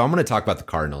crying. So I'm going to talk about the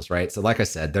Cardinals, right? So like I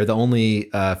said, they're the only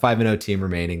 5-0 team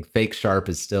remaining. Fake Sharp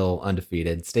is still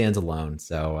undefeated, stands alone.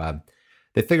 So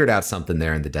they figured out something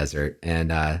there in the desert.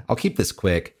 And I'll keep this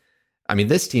quick. I mean,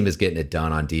 this team is getting it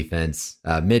done on defense.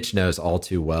 Mitch knows all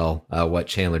too well what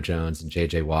Chandler Jones and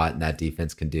J.J. Watt and that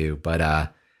defense can do. But, I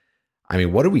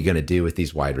mean, what are we going to do with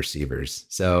these wide receivers?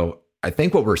 So I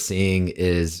think what we're seeing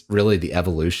is really the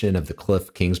evolution of the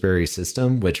Cliff Kingsbury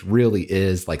system, which really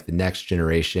is like the next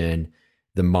generation,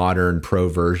 the modern pro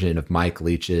version of Mike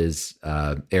Leach's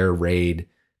air raid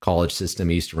college system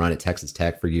he used to run at Texas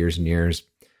Tech for years and years.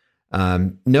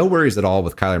 No worries at all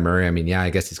with Kyler Murray. I mean, yeah, I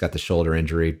guess he's got the shoulder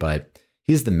injury, but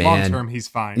he's the man. Long term, he's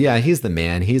fine. Yeah, he's the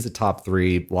man. He's a top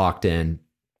 3 locked in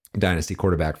dynasty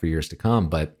quarterback for years to come.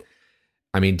 But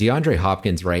I mean, DeAndre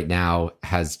Hopkins right now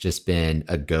has just been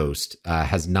a ghost,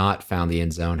 has not found the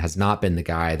end zone, has not been the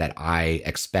guy that I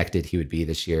expected he would be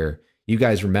this year. You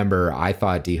guys remember, I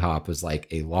thought D-Hop was like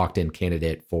a locked-in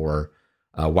candidate for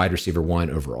wide receiver 1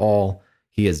 overall.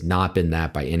 He has not been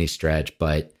that by any stretch,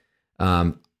 but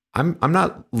I'm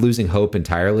not losing hope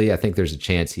entirely. I think there's a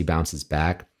chance he bounces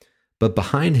back. But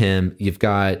behind him, you've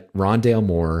got Rondale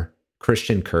Moore,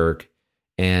 Christian Kirk,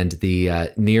 and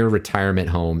the near retirement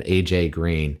home, AJ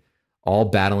Green, all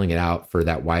battling it out for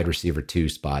that wide receiver 2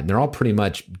 spot. And they're all pretty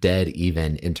much dead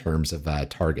even in terms of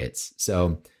targets.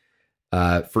 So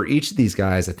for each of these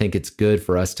guys, I think it's good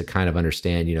for us to kind of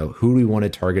understand, who do we want to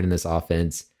target in this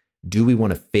offense? Do we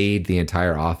want to fade the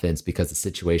entire offense because the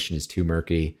situation is too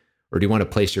murky? Or do you want to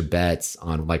place your bets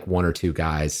on like 1 or 2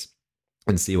 guys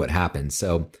and see what happens?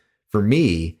 So for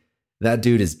me, that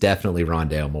dude is definitely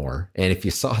Rondale Moore. And if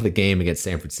you saw the game against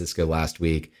San Francisco last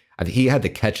week, he had the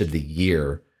catch of the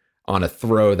year on a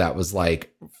throw that was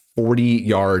like 40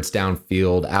 yards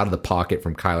downfield out of the pocket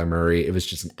from Kyler Murray. It was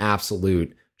just an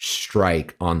absolute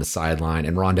strike on the sideline,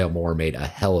 and Rondale Moore made a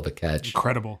hell of a catch.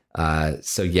 Incredible.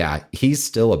 So yeah, he's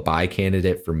still a buy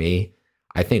candidate for me.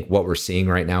 I think what we're seeing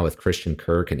right now with Christian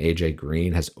Kirk and AJ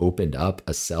Green has opened up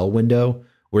a sell window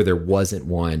where there wasn't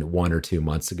one or 2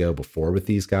 months ago before with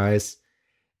these guys.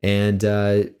 And,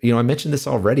 I mentioned this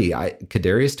already.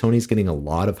 Kadarius Toney's getting a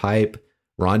lot of hype.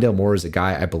 Rondale Moore is a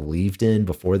guy I believed in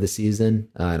before the season,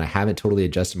 and I haven't totally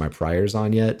adjusted my priors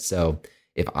on yet. So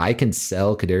if I can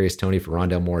sell Kadarius Toney for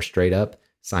Rondale Moore straight up,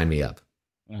 sign me up.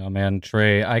 Oh man,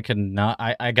 Trey, I cannot.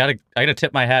 I gotta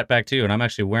tip my hat back to you, and I'm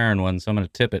actually wearing one, so I'm gonna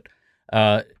tip it.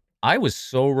 I was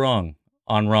so wrong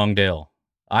on Rondale.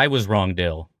 I was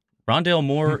Rondale. Rondale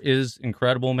Moore is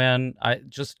incredible, man.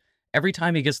 Every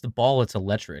time he gets the ball, it's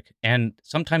electric, and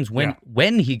sometimes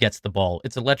when he gets the ball,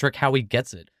 it's electric how he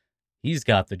gets it. He's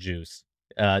got the juice.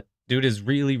 Dude is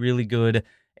really, really good,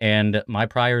 and my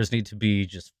priors need to be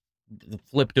just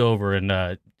flipped over,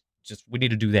 and we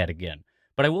need to do that again.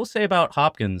 But I will say about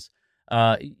Hopkins,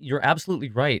 you're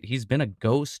absolutely right. He's been a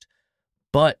ghost,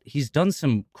 but he's done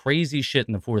some crazy shit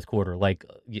in the fourth quarter. Like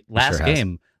last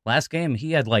game,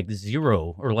 he had like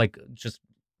 0 or like just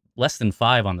less than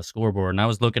 5 on the scoreboard. And I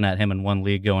was looking at him in one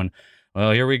league going,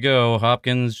 well, here we go.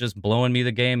 Hopkins just blowing me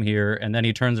the game here. And then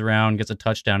he turns around, gets a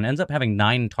touchdown, and ends up having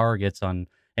 9 targets and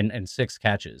 6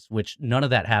 catches, which none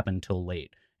of that happened till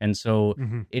late. And so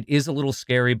it is a little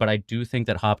scary, but I do think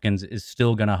that Hopkins is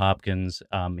still going to Hopkins.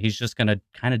 He's just going to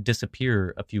kind of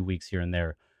disappear a few weeks here and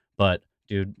there. But,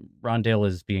 dude, Rondale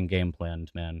is being game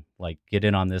planned, man. Like, get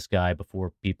in on this guy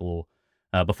before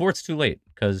it's too late,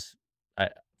 because I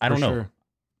don't know. Sure.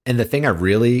 And the thing I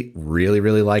really, really,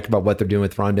 really like about what they're doing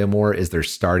with Rondale Moore is they're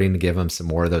starting to give him some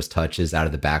more of those touches out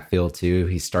of the backfield, too.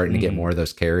 He's starting to get more of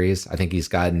those carries. I think he's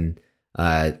gotten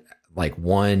like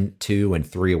 1, 2, and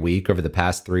 3 a week over the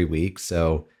past 3 weeks.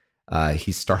 So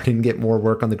he's starting to get more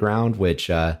work on the ground, which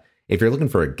if you're looking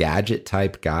for a gadget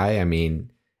type guy, I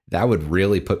mean, that would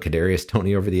really put Kadarius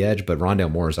Toney over the edge, but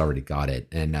Rondale Moore has already got it.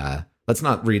 And let's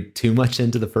not read too much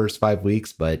into the first 5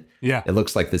 weeks, but yeah, it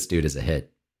looks like this dude is a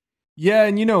hit. Yeah,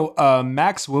 and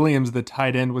Max Williams, the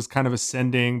tight end, was kind of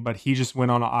ascending, but he just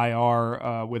went on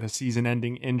IR with a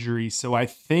season-ending injury. So I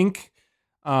think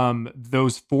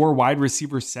those 4 wide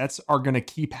receiver sets are going to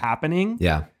keep happening.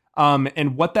 Yeah.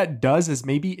 And what that does is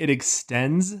maybe it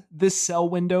extends this sell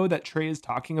window that Trey is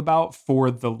talking about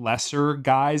for the lesser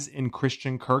guys in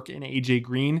Christian Kirk and AJ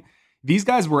Green. These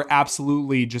guys were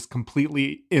absolutely just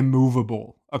completely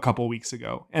immovable a couple weeks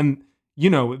ago. And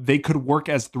they could work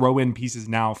as throw-in pieces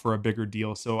now for a bigger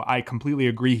deal. So I completely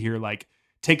agree here. Like,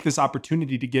 take this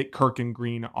opportunity to get Kirk and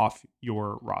Green off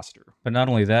your roster. But not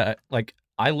only that, like,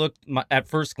 I looked at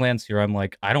first glance here, I'm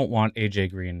like, I don't want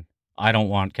AJ Green. I don't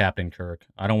want Captain Kirk.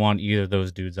 I don't want either of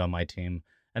those dudes on my team.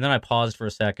 And then I paused for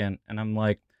a second, and I'm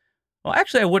like, well,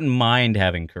 actually, I wouldn't mind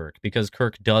having Kirk, because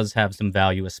Kirk does have some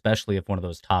value, especially if one of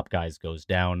those top guys goes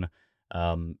down.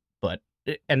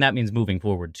 And that means moving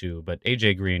forward too. But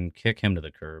AJ Green, kick him to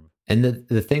the curb. And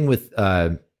the thing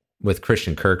with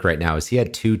Christian Kirk right now is he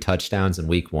had 2 touchdowns in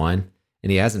week 1,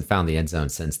 and he hasn't found the end zone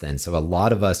since then. So a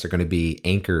lot of us are going to be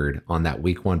anchored on that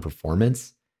week 1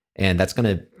 performance, and that's going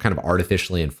to kind of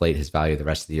artificially inflate his value the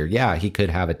rest of the year. Yeah, he could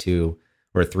have a 2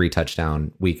 or 3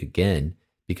 touchdown week again,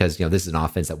 because this is an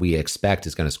offense that we expect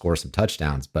is going to score some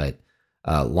touchdowns. But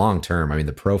long term, I mean,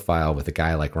 the profile with a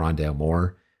guy like Rondale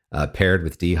Moore, paired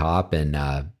with D Hop and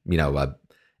a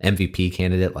MVP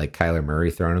candidate like Kyler Murray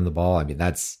throwing him the ball, I mean,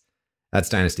 that's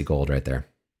dynasty gold right there.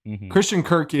 Mm-hmm. Christian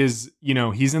Kirk is,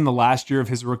 he's in the last year of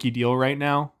his rookie deal right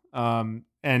now,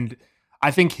 and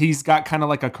I think he's got kind of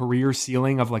like a career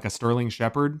ceiling of like a Sterling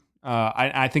Shepard.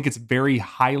 I think it's very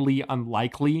highly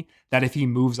unlikely that if he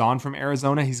moves on from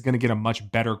Arizona, he's going to get a much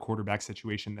better quarterback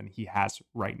situation than he has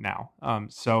right now.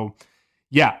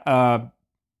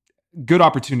 Good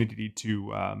opportunity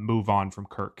to move on from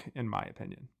Kirk, in my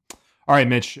opinion. All right,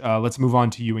 Mitch, let's move on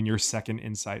to you and your second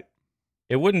insight.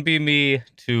 it wouldn't be me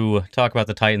to talk about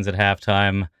the Titans at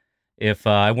halftime if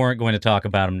I weren't going to talk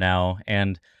about them now.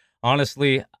 And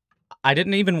honestly, I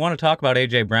didn't even want to talk about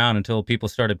A.J. Brown until people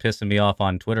started pissing me off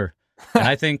on Twitter. And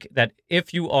I think that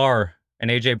if you are an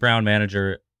A.J. Brown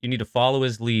manager, you need to follow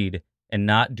his lead and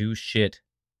not do shit.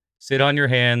 Sit on your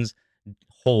hands,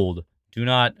 hold. Do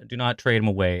not trade him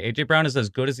away. A.J. Brown is as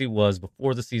good as he was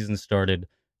before the season started,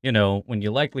 when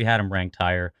you likely had him ranked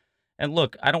higher. And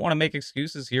look, I don't want to make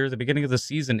excuses here. The beginning of the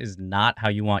season is not how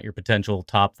you want your potential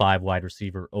top 5 wide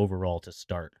receiver overall to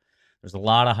start. There's a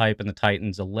lot of hype in the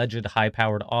Titans' alleged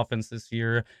high-powered offense this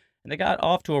year, and they got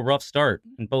off to a rough start.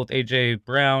 And both A.J.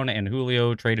 Brown and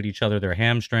Julio traded each other their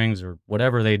hamstrings or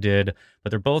whatever they did, but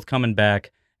they're both coming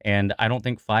back, and I don't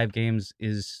think 5 games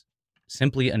is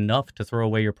simply enough to throw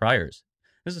away your priors.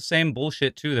 This is the same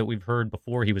bullshit, too, that we've heard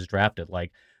before he was drafted.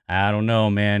 Like, I don't know,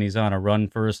 man, he's on a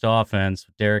run-first offense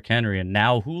with Derrick Henry, and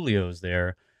now Julio's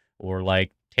there. Or,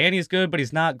 like, Tanny's good, but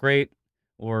he's not great.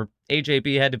 Or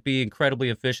AJB had to be incredibly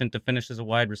efficient to finish as a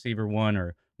wide receiver 1.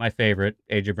 Or my favorite,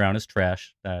 A.J. Brown is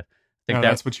trash. I think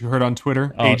that's what you heard on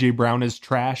Twitter? A.J. Brown is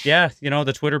trash? Yeah,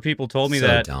 the Twitter people told me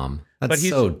that. So dumb. That's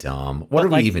so dumb. What are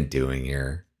we even doing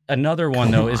here? Another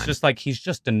one, though, is just like he's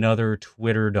just another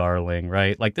Twitter darling,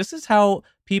 right? Like, this is how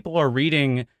people are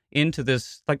reading into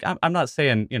this. Like, I'm not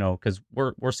saying, because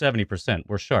we're 70%.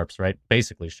 We're sharps, right?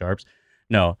 Basically sharps.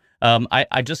 No,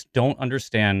 I just don't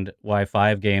understand why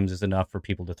 5 games is enough for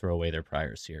people to throw away their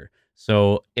priors here.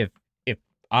 So if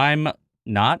I'm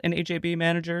not an AJB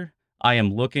manager,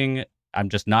 I'm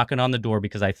just knocking on the door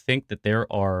because I think that there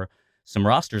are some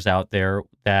rosters out there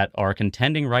that are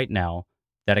contending right now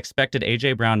that expected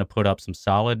A.J. Brown to put up some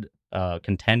solid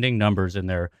contending numbers in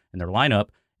their lineup,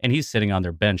 and he's sitting on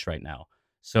their bench right now.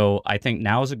 So I think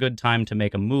now is a good time to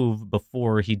make a move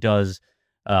before he does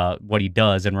what he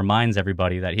does and reminds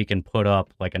everybody that he can put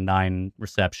up like a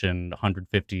 9-reception,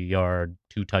 150-yard,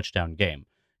 2-touchdown game,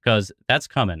 because that's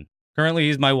coming. Currently,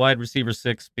 he's my wide receiver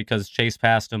 6 because Chase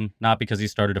passed him, not because he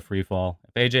started a free fall.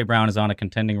 If A.J. Brown is on a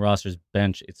contending roster's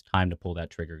bench, it's time to pull that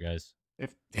trigger, guys.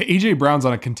 If A.J. Brown's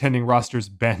on a contending roster's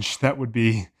bench, that would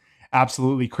be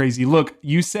absolutely crazy. Look,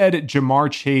 you said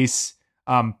Jamar Chase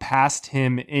passed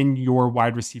him in your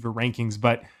wide receiver rankings,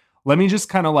 but let me just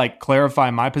kind of like clarify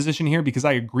my position here because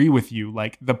I agree with you.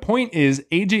 Like, the point is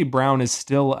A.J. Brown is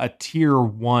still a tier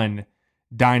 1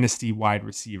 dynasty wide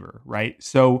receiver, right?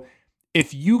 So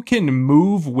if you can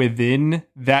move within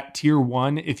that tier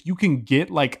 1, if you can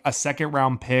get like a 2nd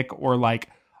round pick or like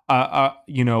a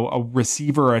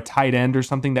receiver or a tight end or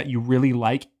something that you really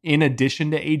like in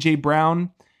addition to A.J.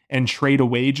 Brown and trade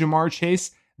away Jamar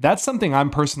Chase, that's something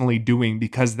I'm personally doing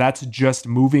because that's just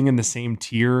moving in the same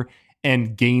tier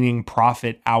and gaining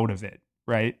profit out of it,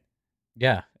 right?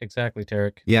 Yeah, exactly,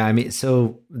 Tarek. Yeah, I mean,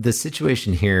 so the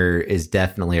situation here is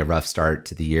definitely a rough start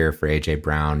to the year for A.J.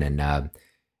 Brown, and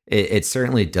it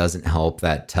certainly doesn't help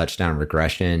that touchdown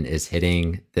regression is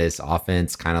hitting this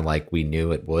offense kind of like we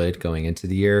knew it would going into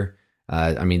the year.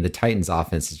 I mean, the Titans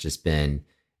offense has just been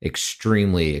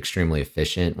extremely, extremely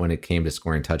efficient when it came to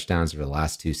scoring touchdowns over the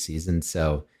last 2 seasons.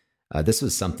 So this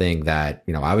was something that,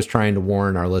 I was trying to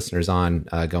warn our listeners on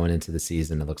going into the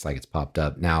season. It looks like it's popped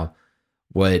up. Now,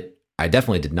 what I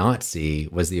definitely did not see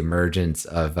was the emergence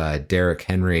of Derrick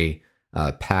Henry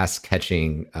pass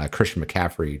catching Christian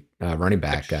McCaffrey running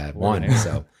back 1.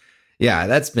 So yeah,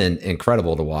 that's been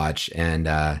incredible to watch. And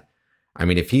I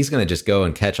mean, if he's going to just go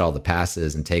and catch all the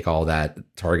passes and take all that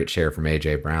target share from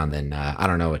A.J. Brown, then I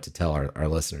don't know what to tell our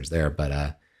listeners there.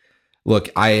 But look,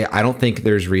 I don't think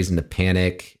there's reason to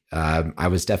panic. I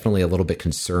was definitely a little bit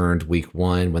concerned week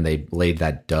 1 when they laid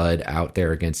that dud out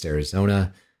there against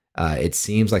Arizona. It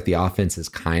seems like the offense is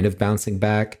kind of bouncing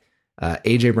back.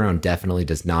 A.J. Brown definitely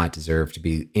does not deserve to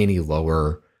be any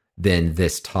lower than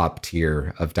this top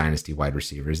tier of dynasty wide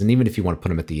receivers. And even if you want to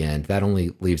put him at the end, that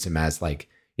only leaves him as like,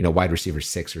 wide receiver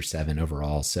 6 or 7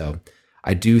 overall. So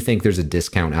I do think there's a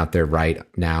discount out there right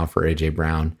now for A.J.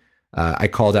 Brown. I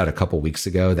called out a couple weeks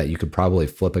ago that you could probably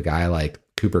flip a guy like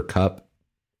Cooper Kupp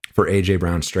for A.J.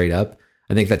 Brown straight up.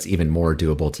 I think that's even more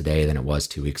doable today than it was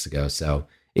 2 weeks ago. So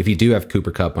if you do have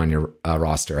Cooper Kupp on your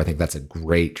roster, I think that's a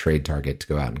great trade target to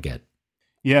go out and get.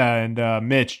 Yeah, and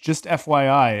Mitch, just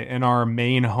FYI, in our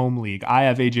main home league, I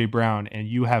have A.J. Brown and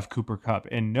you have Cooper Kupp.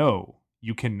 And no,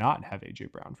 you cannot have A.J.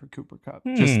 Brown for Cooper Kupp.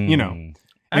 Just,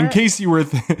 in case you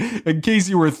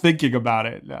were thinking about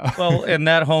it. No. Well, in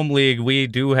that home league, we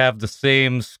do have the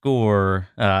same score.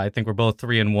 I think we're both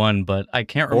 3-1, but I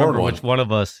can't remember which one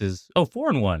of us is.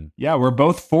 4-1. Yeah, we're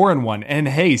both 4-1. And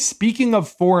hey, speaking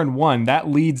of 4-1, that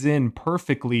leads in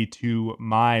perfectly to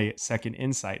my second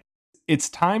insight. It's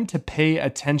time to pay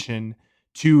attention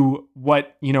to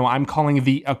what, I'm calling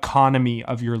the economy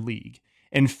of your league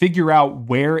and figure out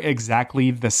where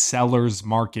exactly the seller's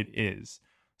market is.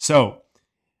 So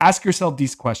ask yourself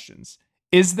these questions.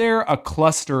 Is there a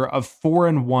cluster of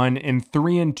 4-1 and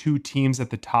 3-2 teams at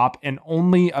the top and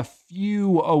only a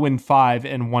few 0-5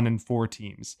 and 1-4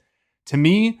 teams? To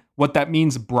me, what that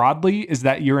means broadly is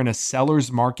that you're in a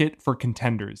seller's market for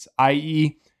contenders,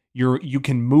 i.e., you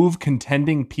can move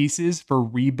contending pieces for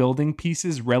rebuilding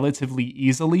pieces relatively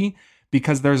easily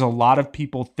because there's a lot of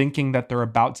people thinking that they're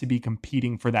about to be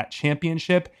competing for that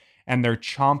championship and they're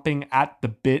chomping at the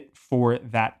bit for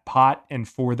that pot and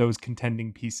for those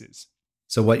contending pieces.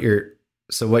 So what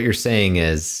you're saying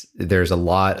is there's a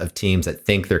lot of teams that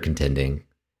think they're contending.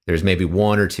 There's maybe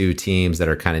one or two teams that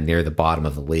are kind of near the bottom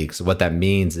of the league. So what that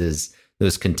means is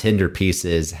those contender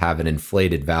pieces have an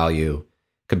inflated value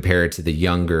compared to the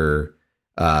younger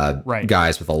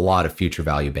guys with a lot of future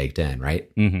value baked in,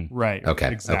 right? Mm-hmm. Right.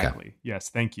 Okay. Exactly. Okay. Yes.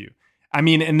 Thank you. I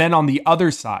mean, and then on the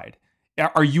other side,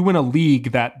 are you in a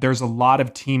league that there's a lot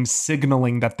of teams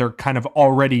signaling that they're kind of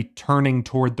already turning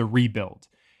toward the rebuild?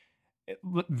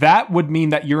 That would mean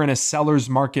that you're in a seller's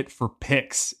market for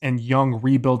picks and young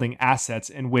rebuilding assets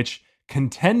in which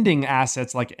contending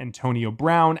assets like Antonio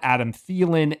Brown, Adam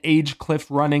Thielen, age cliff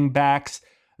running backs,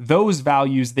 those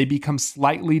values, they become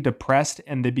slightly depressed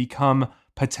and they become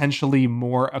potentially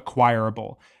more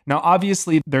acquirable. Now,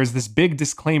 obviously, there's this big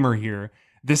disclaimer here.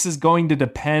 This is going to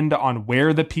depend on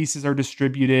where the pieces are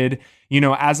distributed.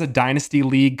 As a dynasty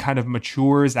league kind of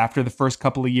matures after the first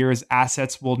couple of years,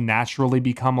 assets will naturally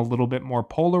become a little bit more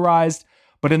polarized.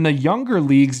 But in the younger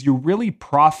leagues, you really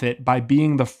profit by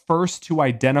being the first to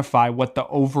identify what the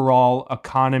overall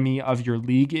economy of your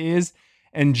league is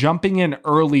and jumping in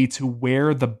early to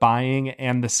where the buying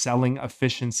and the selling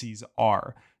efficiencies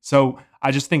are. So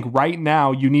I just think right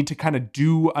now you need to kind of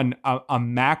do a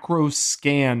macro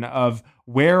scan of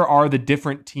where are the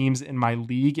different teams in my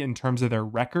league in terms of their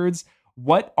records?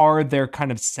 What are their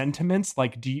kind of sentiments?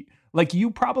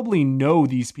 You probably know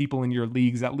these people in your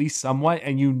leagues at least somewhat,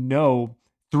 and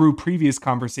through previous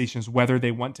conversations whether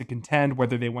they want to contend,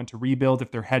 whether they want to rebuild,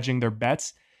 if they're hedging their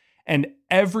bets. And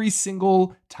every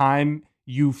single time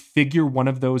you figure one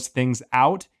of those things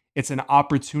out, it's an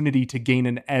opportunity to gain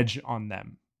an edge on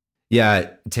them. Yeah,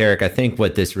 Tarek, I think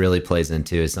what this really plays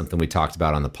into is something we talked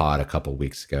about on the pod a couple of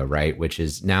weeks ago, right? Which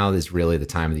is now is really the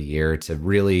time of the year to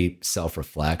really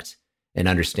self-reflect and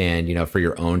understand, for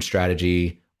your own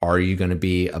strategy, are you going to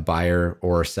be a buyer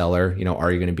or a seller?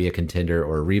 Are you going to be a contender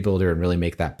or a rebuilder and really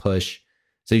make that push?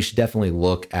 So you should definitely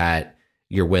look at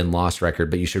your win-loss record,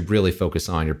 but you should really focus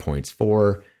on your points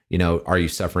for. Are you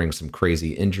suffering some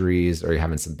crazy injuries? Are you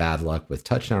having some bad luck with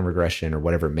touchdown regression or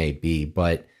whatever it may be?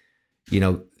 But,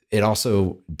 it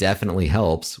also definitely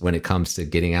helps when it comes to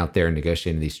getting out there and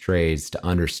negotiating these trades to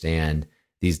understand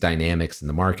these dynamics in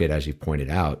the market, as you pointed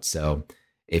out. So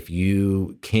if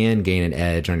you can gain an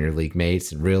edge on your league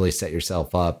mates and really set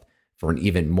yourself up for an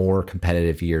even more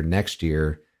competitive year next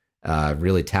year,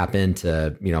 really tap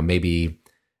into, maybe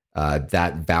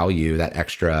that value, that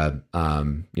extra,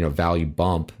 value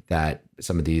bump that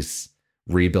some of these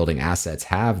rebuilding assets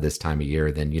have this time of year,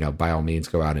 then, by all means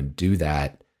go out and do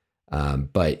that.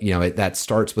 But that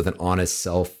starts with an honest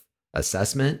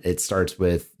self-assessment. It starts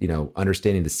with,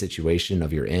 understanding the situation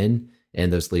of you're in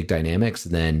and those league dynamics,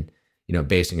 and then,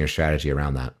 basing your strategy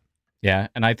around that. Yeah.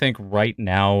 And I think right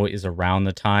now is around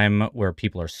the time where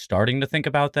people are starting to think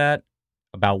about that,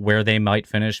 about where they might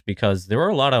finish, because there are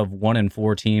a lot of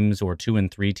 1-4 teams or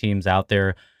 2-3 teams out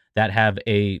there that have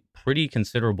a pretty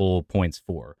considerable points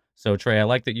for. So, Trey, I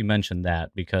like that you mentioned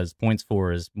that, because points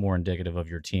for is more indicative of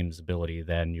your team's ability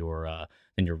than your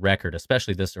record,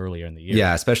 especially this earlier in the year.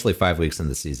 Yeah, especially 5 weeks in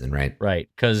the season, right? Right,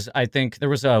 because I think there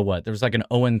was like an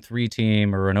 0-3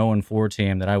 team or an 0-4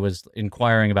 team that I was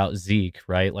inquiring about Zeke,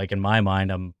 right? Like in my mind,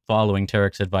 I'm following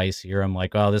Tarek's advice here. I'm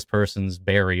like, oh, this person's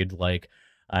buried,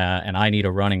 and I need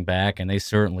a running back, and they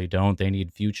certainly don't. They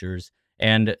need futures,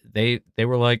 and they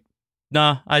were like,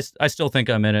 nah, I still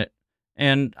think I'm in it,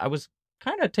 and I was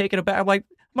kind of taken aback. I'm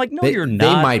like, no, you're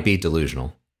not. They might be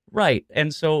delusional. Right.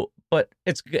 And so, but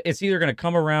it's either going to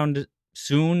come around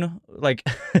soon. Like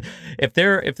if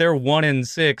they're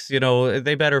 1-6,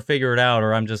 they better figure it out,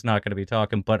 or I'm just not going to be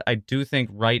talking. But I do think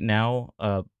right now,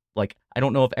 I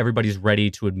don't know if everybody's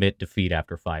ready to admit defeat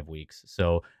after 5 weeks.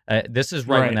 So this is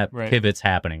right when that pivot's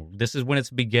happening. This is when it's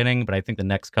beginning, but I think the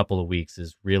next couple of weeks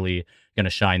is really going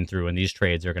to shine through, and these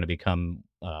trades are going to become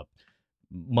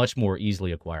much more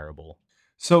easily acquirable.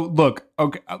 So look,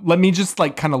 okay, let me just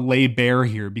kind of lay bare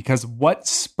here, because what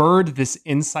spurred this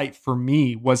insight for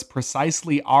me was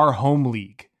precisely our home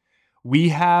league. We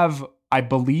have I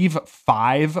believe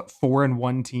 5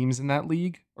 4-1 teams in that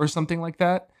league or something like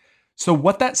that. So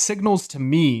what that signals to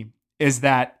me is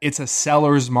that it's a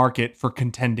seller's market for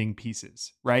contending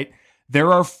pieces, right?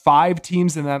 There are 5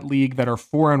 teams in that league that are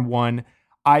 4-1,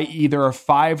 i.e. there are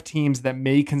 5 teams that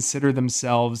may consider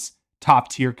themselves top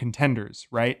tier contenders,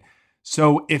 right?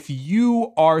 So if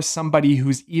you are somebody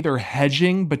who's either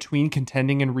hedging between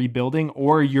contending and rebuilding,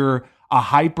 or you're a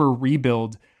hyper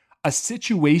rebuild, a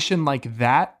situation like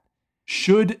that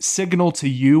should signal to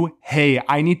you, hey,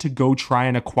 I need to go try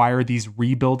and acquire these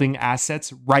rebuilding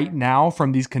assets right now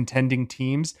from these contending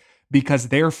teams because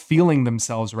they're feeling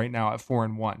themselves right now at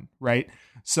 4-1, right?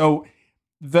 So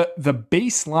the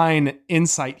baseline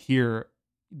insight here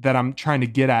that I'm trying to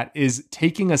get at is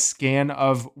taking a scan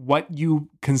of what you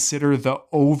consider the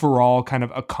overall kind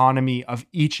of economy of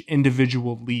each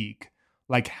individual league.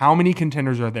 Like, how many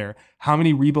contenders are there? How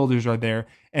many rebuilders are there?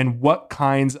 And what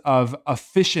kinds of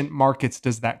efficient markets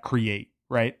does that create,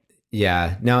 right?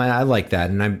 Yeah, no, I like that.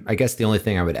 And I guess the only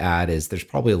thing I would add is there's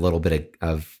probably a little bit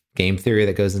of game theory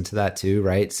that goes into that too,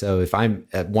 right? So if I'm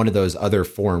at one of those other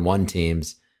 4-1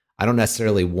 teams, I don't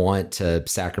necessarily want to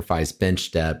sacrifice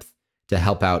bench depth to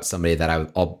help out somebody that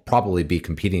I'll probably be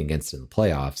competing against in the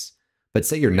playoffs. But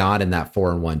say you're not in that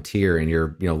 4-1 tier and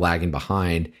you're, lagging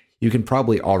behind, you can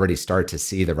probably already start to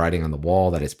see the writing on the wall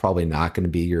that it's probably not going to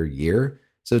be your year.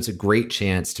 So it's a great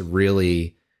chance to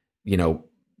really,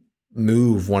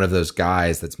 move one of those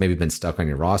guys that's maybe been stuck on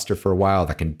your roster for a while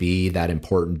that can be that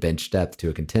important bench depth to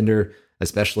a contender,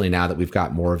 especially now that we've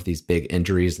got more of these big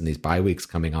injuries and these bye weeks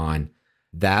coming on.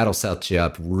 That'll set you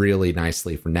up really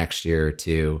nicely for next year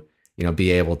to,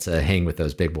 be able to hang with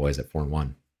those big boys at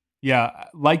 4-1. Yeah,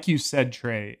 like you said,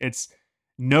 Trey, it's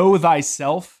know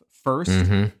thyself first.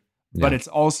 Mm-hmm. Yeah. But it's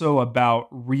also about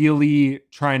really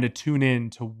trying to tune in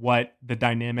to what the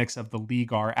dynamics of the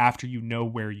league are after you know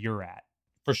where you're at.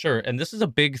 For sure. And this is a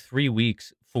big 3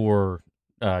 weeks for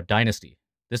Dynasty.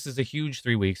 This is a huge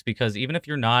 3 weeks because even if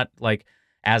you're not like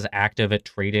as active at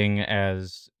trading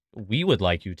as we would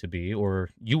like you to be or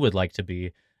you would like to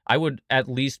be, I would at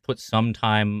least put some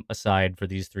time aside for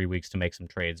these 3 weeks to make some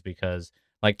trades because,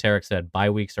 like Tarek said, bye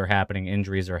weeks are happening,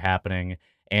 injuries are happening,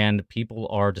 and people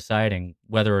are deciding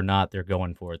whether or not they're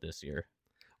going for it this year.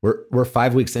 We're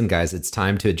 5 weeks in, guys. It's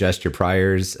time to adjust your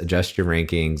priors, adjust your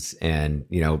rankings, and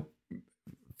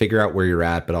figure out where you're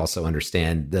at, but also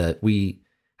understand that we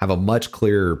have a much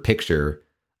clearer picture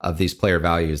of these player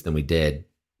values than we did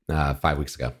 5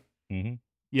 weeks ago. Mm-hmm.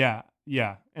 Yeah.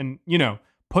 And,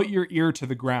 put your ear to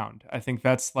the ground. I think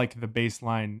that's like the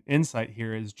baseline insight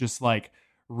here is just like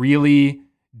really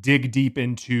dig deep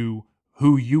into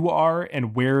who you are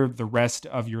and where the rest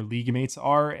of your league mates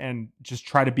are, and just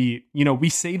try to be, we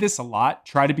say this a lot,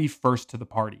 try to be first to the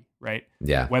party, right?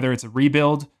 Yeah. Whether it's a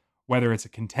rebuild, whether it's a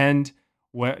contend,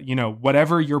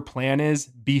 whatever your plan is,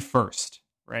 be first,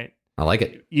 right? I like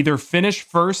it. Either finish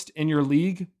first in your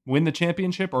league, win the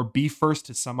championship, or be first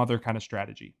to some other kind of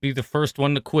strategy. Be the first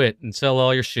one to quit and sell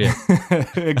all your shit.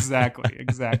 Exactly.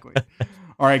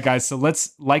 All right, guys. So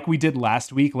like we did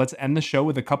last week, let's end the show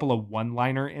with a couple of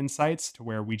one-liner insights to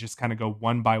where we just kind of go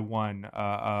one by one,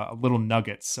 little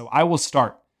nuggets. So I will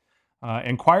start.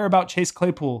 Inquire about Chase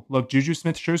Claypool. Look, Juju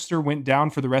Smith-Schuster went down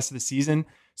for the rest of the season,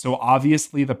 so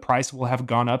obviously the price will have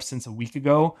gone up since a week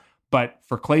ago. But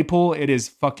for Claypool, it is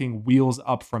fucking wheels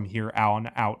up from here on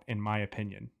out, in my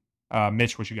opinion.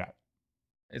 Mitch, what you got?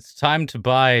 It's time to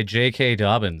buy J.K.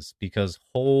 Dobbins because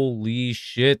holy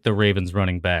shit, the Ravens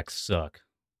running backs suck.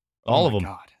 All of them.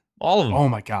 All of them. Oh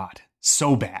my God.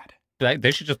 So bad.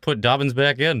 They should just put Dobbins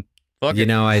back in. Fuck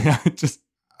it.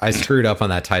 I screwed up on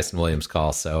that Tyson Williams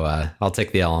call, so I'll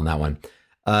take the L on that one.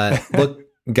 Look,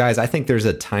 guys, I think there's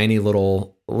a tiny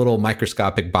little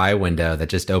microscopic buy window that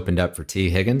just opened up for T.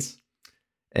 Higgins.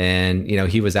 And,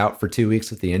 he was out for 2 weeks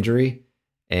with the injury.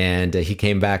 And he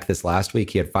came back this last week.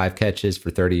 He had 5 catches for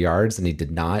 30 yards, and he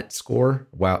did not score.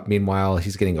 Meanwhile,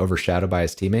 he's getting overshadowed by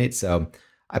his teammates. So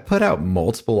I put out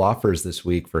multiple offers this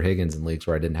week for Higgins in leagues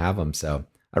where I didn't have him. So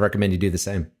I recommend you do the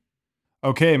same.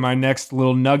 Okay, my next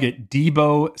little nugget.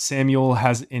 Deebo Samuel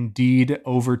has indeed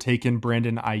overtaken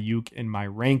Brandon Ayuk in my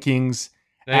rankings,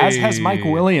 as has Mike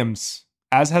Williams.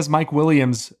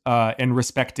 In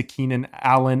respect to Keenan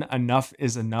Allen, enough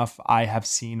is enough. I have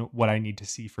seen what I need to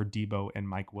see for Deebo and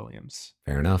Mike Williams.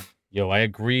 Fair enough. Yo, I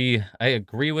agree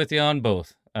with you on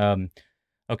both.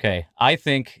 Okay, I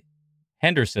think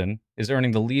Henderson is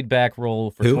earning the lead back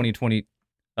role for 2020.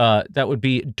 That would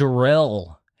be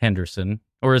Darrell Henderson.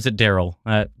 Or is it Daryl?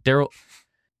 Daryl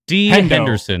D.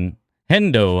 Henderson.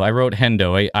 Hendo. I wrote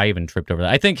Hendo. I even tripped over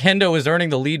that. I think Hendo is earning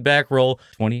the lead back role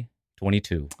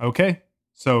 2022. Okay.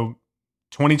 So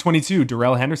 2022,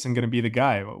 Darrell Henderson going to be the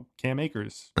guy. Cam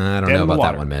Akers. I don't know about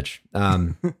that one, Mitch.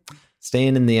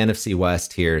 Staying in the NFC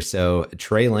West here. So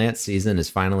Trey Lance season is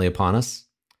finally upon us.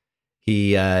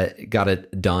 He got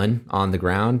it done on the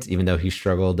ground, even though he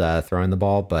struggled throwing the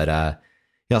ball. But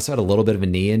he also had a little bit of a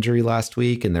knee injury last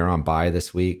week, and they're on bye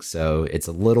this week. So it's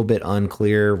a little bit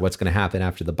unclear what's going to happen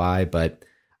after the bye. But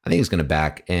I think he's going to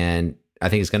back, and I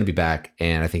think he's going to be back,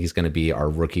 and I think he's going to be our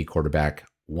rookie quarterback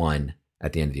 1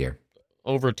 at the end of the year.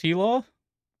 Over T-Law?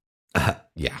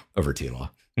 Yeah, over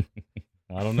T-Law.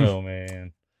 I don't know,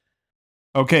 man.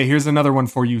 Okay, here's another one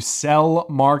for you. Sell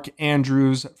Mark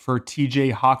Andrews for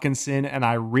TJ Hawkinson, and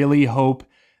I really hope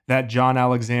that John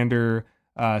Alexander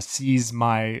sees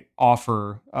my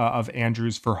offer of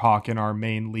Andrews for Hawk in our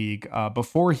main league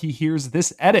before he hears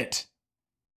this edit.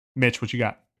 Mitch, what you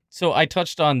got? So I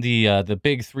touched on the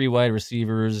big 3 wide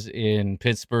receivers in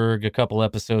Pittsburgh a couple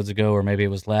episodes ago, or maybe it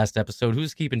was last episode.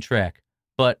 Who's keeping track?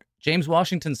 But James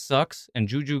Washington sucks, and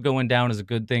Juju going down is a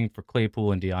good thing for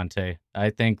Claypool and Deontay. I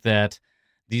think that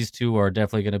these two are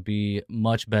definitely going to be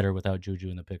much better without Juju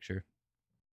in the picture.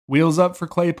 Wheels up for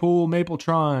Claypool,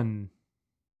 Mapletron.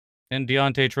 And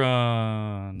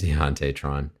Deontay-tron.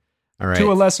 Deontay-tron. All right.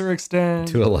 To a lesser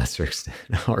extent.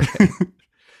 All right.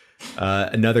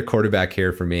 Another quarterback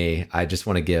here for me. I just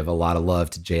want to give a lot of love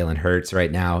to Jalen Hurts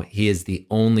right now. He is the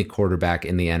only quarterback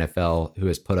in the NFL who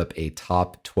has put up a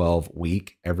top 12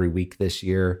 week every week this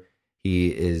year. He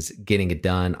is getting it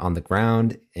done on the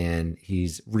ground, and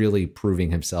he's really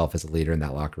proving himself as a leader in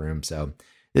that locker room. So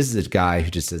this is a guy who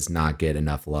just does not get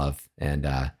enough love, and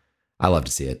I love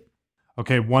to see it.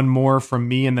 Okay, one more from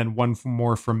me and then one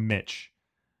more from Mitch.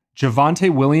 Javonte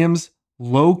Williams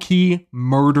low-key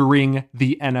murdering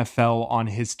the NFL on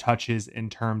his touches in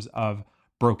terms of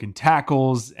broken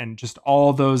tackles and just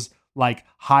all those like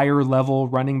higher level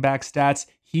running back stats.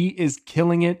 He is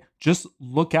killing it. Just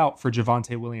look out for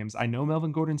Javonte Williams. I know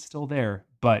Melvin Gordon's still there,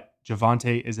 but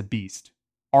Javonte is a beast.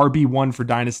 RB1 for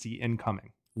Dynasty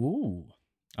incoming. Ooh.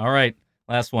 All right.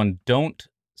 Last one. Don't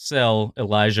sell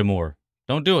Elijah Moore.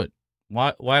 Don't do it.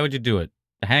 Why would you do it?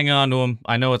 Hang on to him.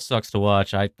 I know it sucks to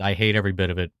watch. I hate every bit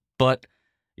of it, but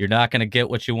you're not going to get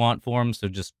what you want for him. So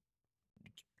just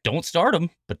don't start him,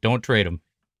 but don't trade him.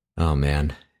 Oh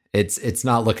man. It's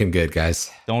not looking good,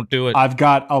 guys. Don't do it. I've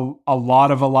got a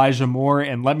lot of Elijah Moore,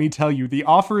 and let me tell you, the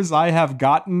offers I have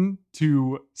gotten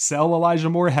to sell Elijah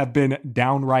Moore have been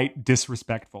downright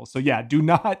disrespectful. So yeah, do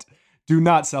not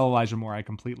sell Elijah Moore. I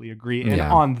completely agree. And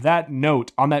on that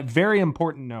note, on that very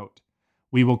important note,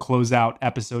 we will close out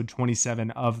episode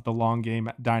 27 of the Long Game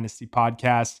Dynasty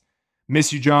podcast.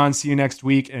 Miss you, John. See you next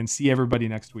week, and see everybody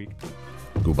next week.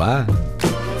 Goodbye.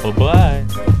 Bye-bye.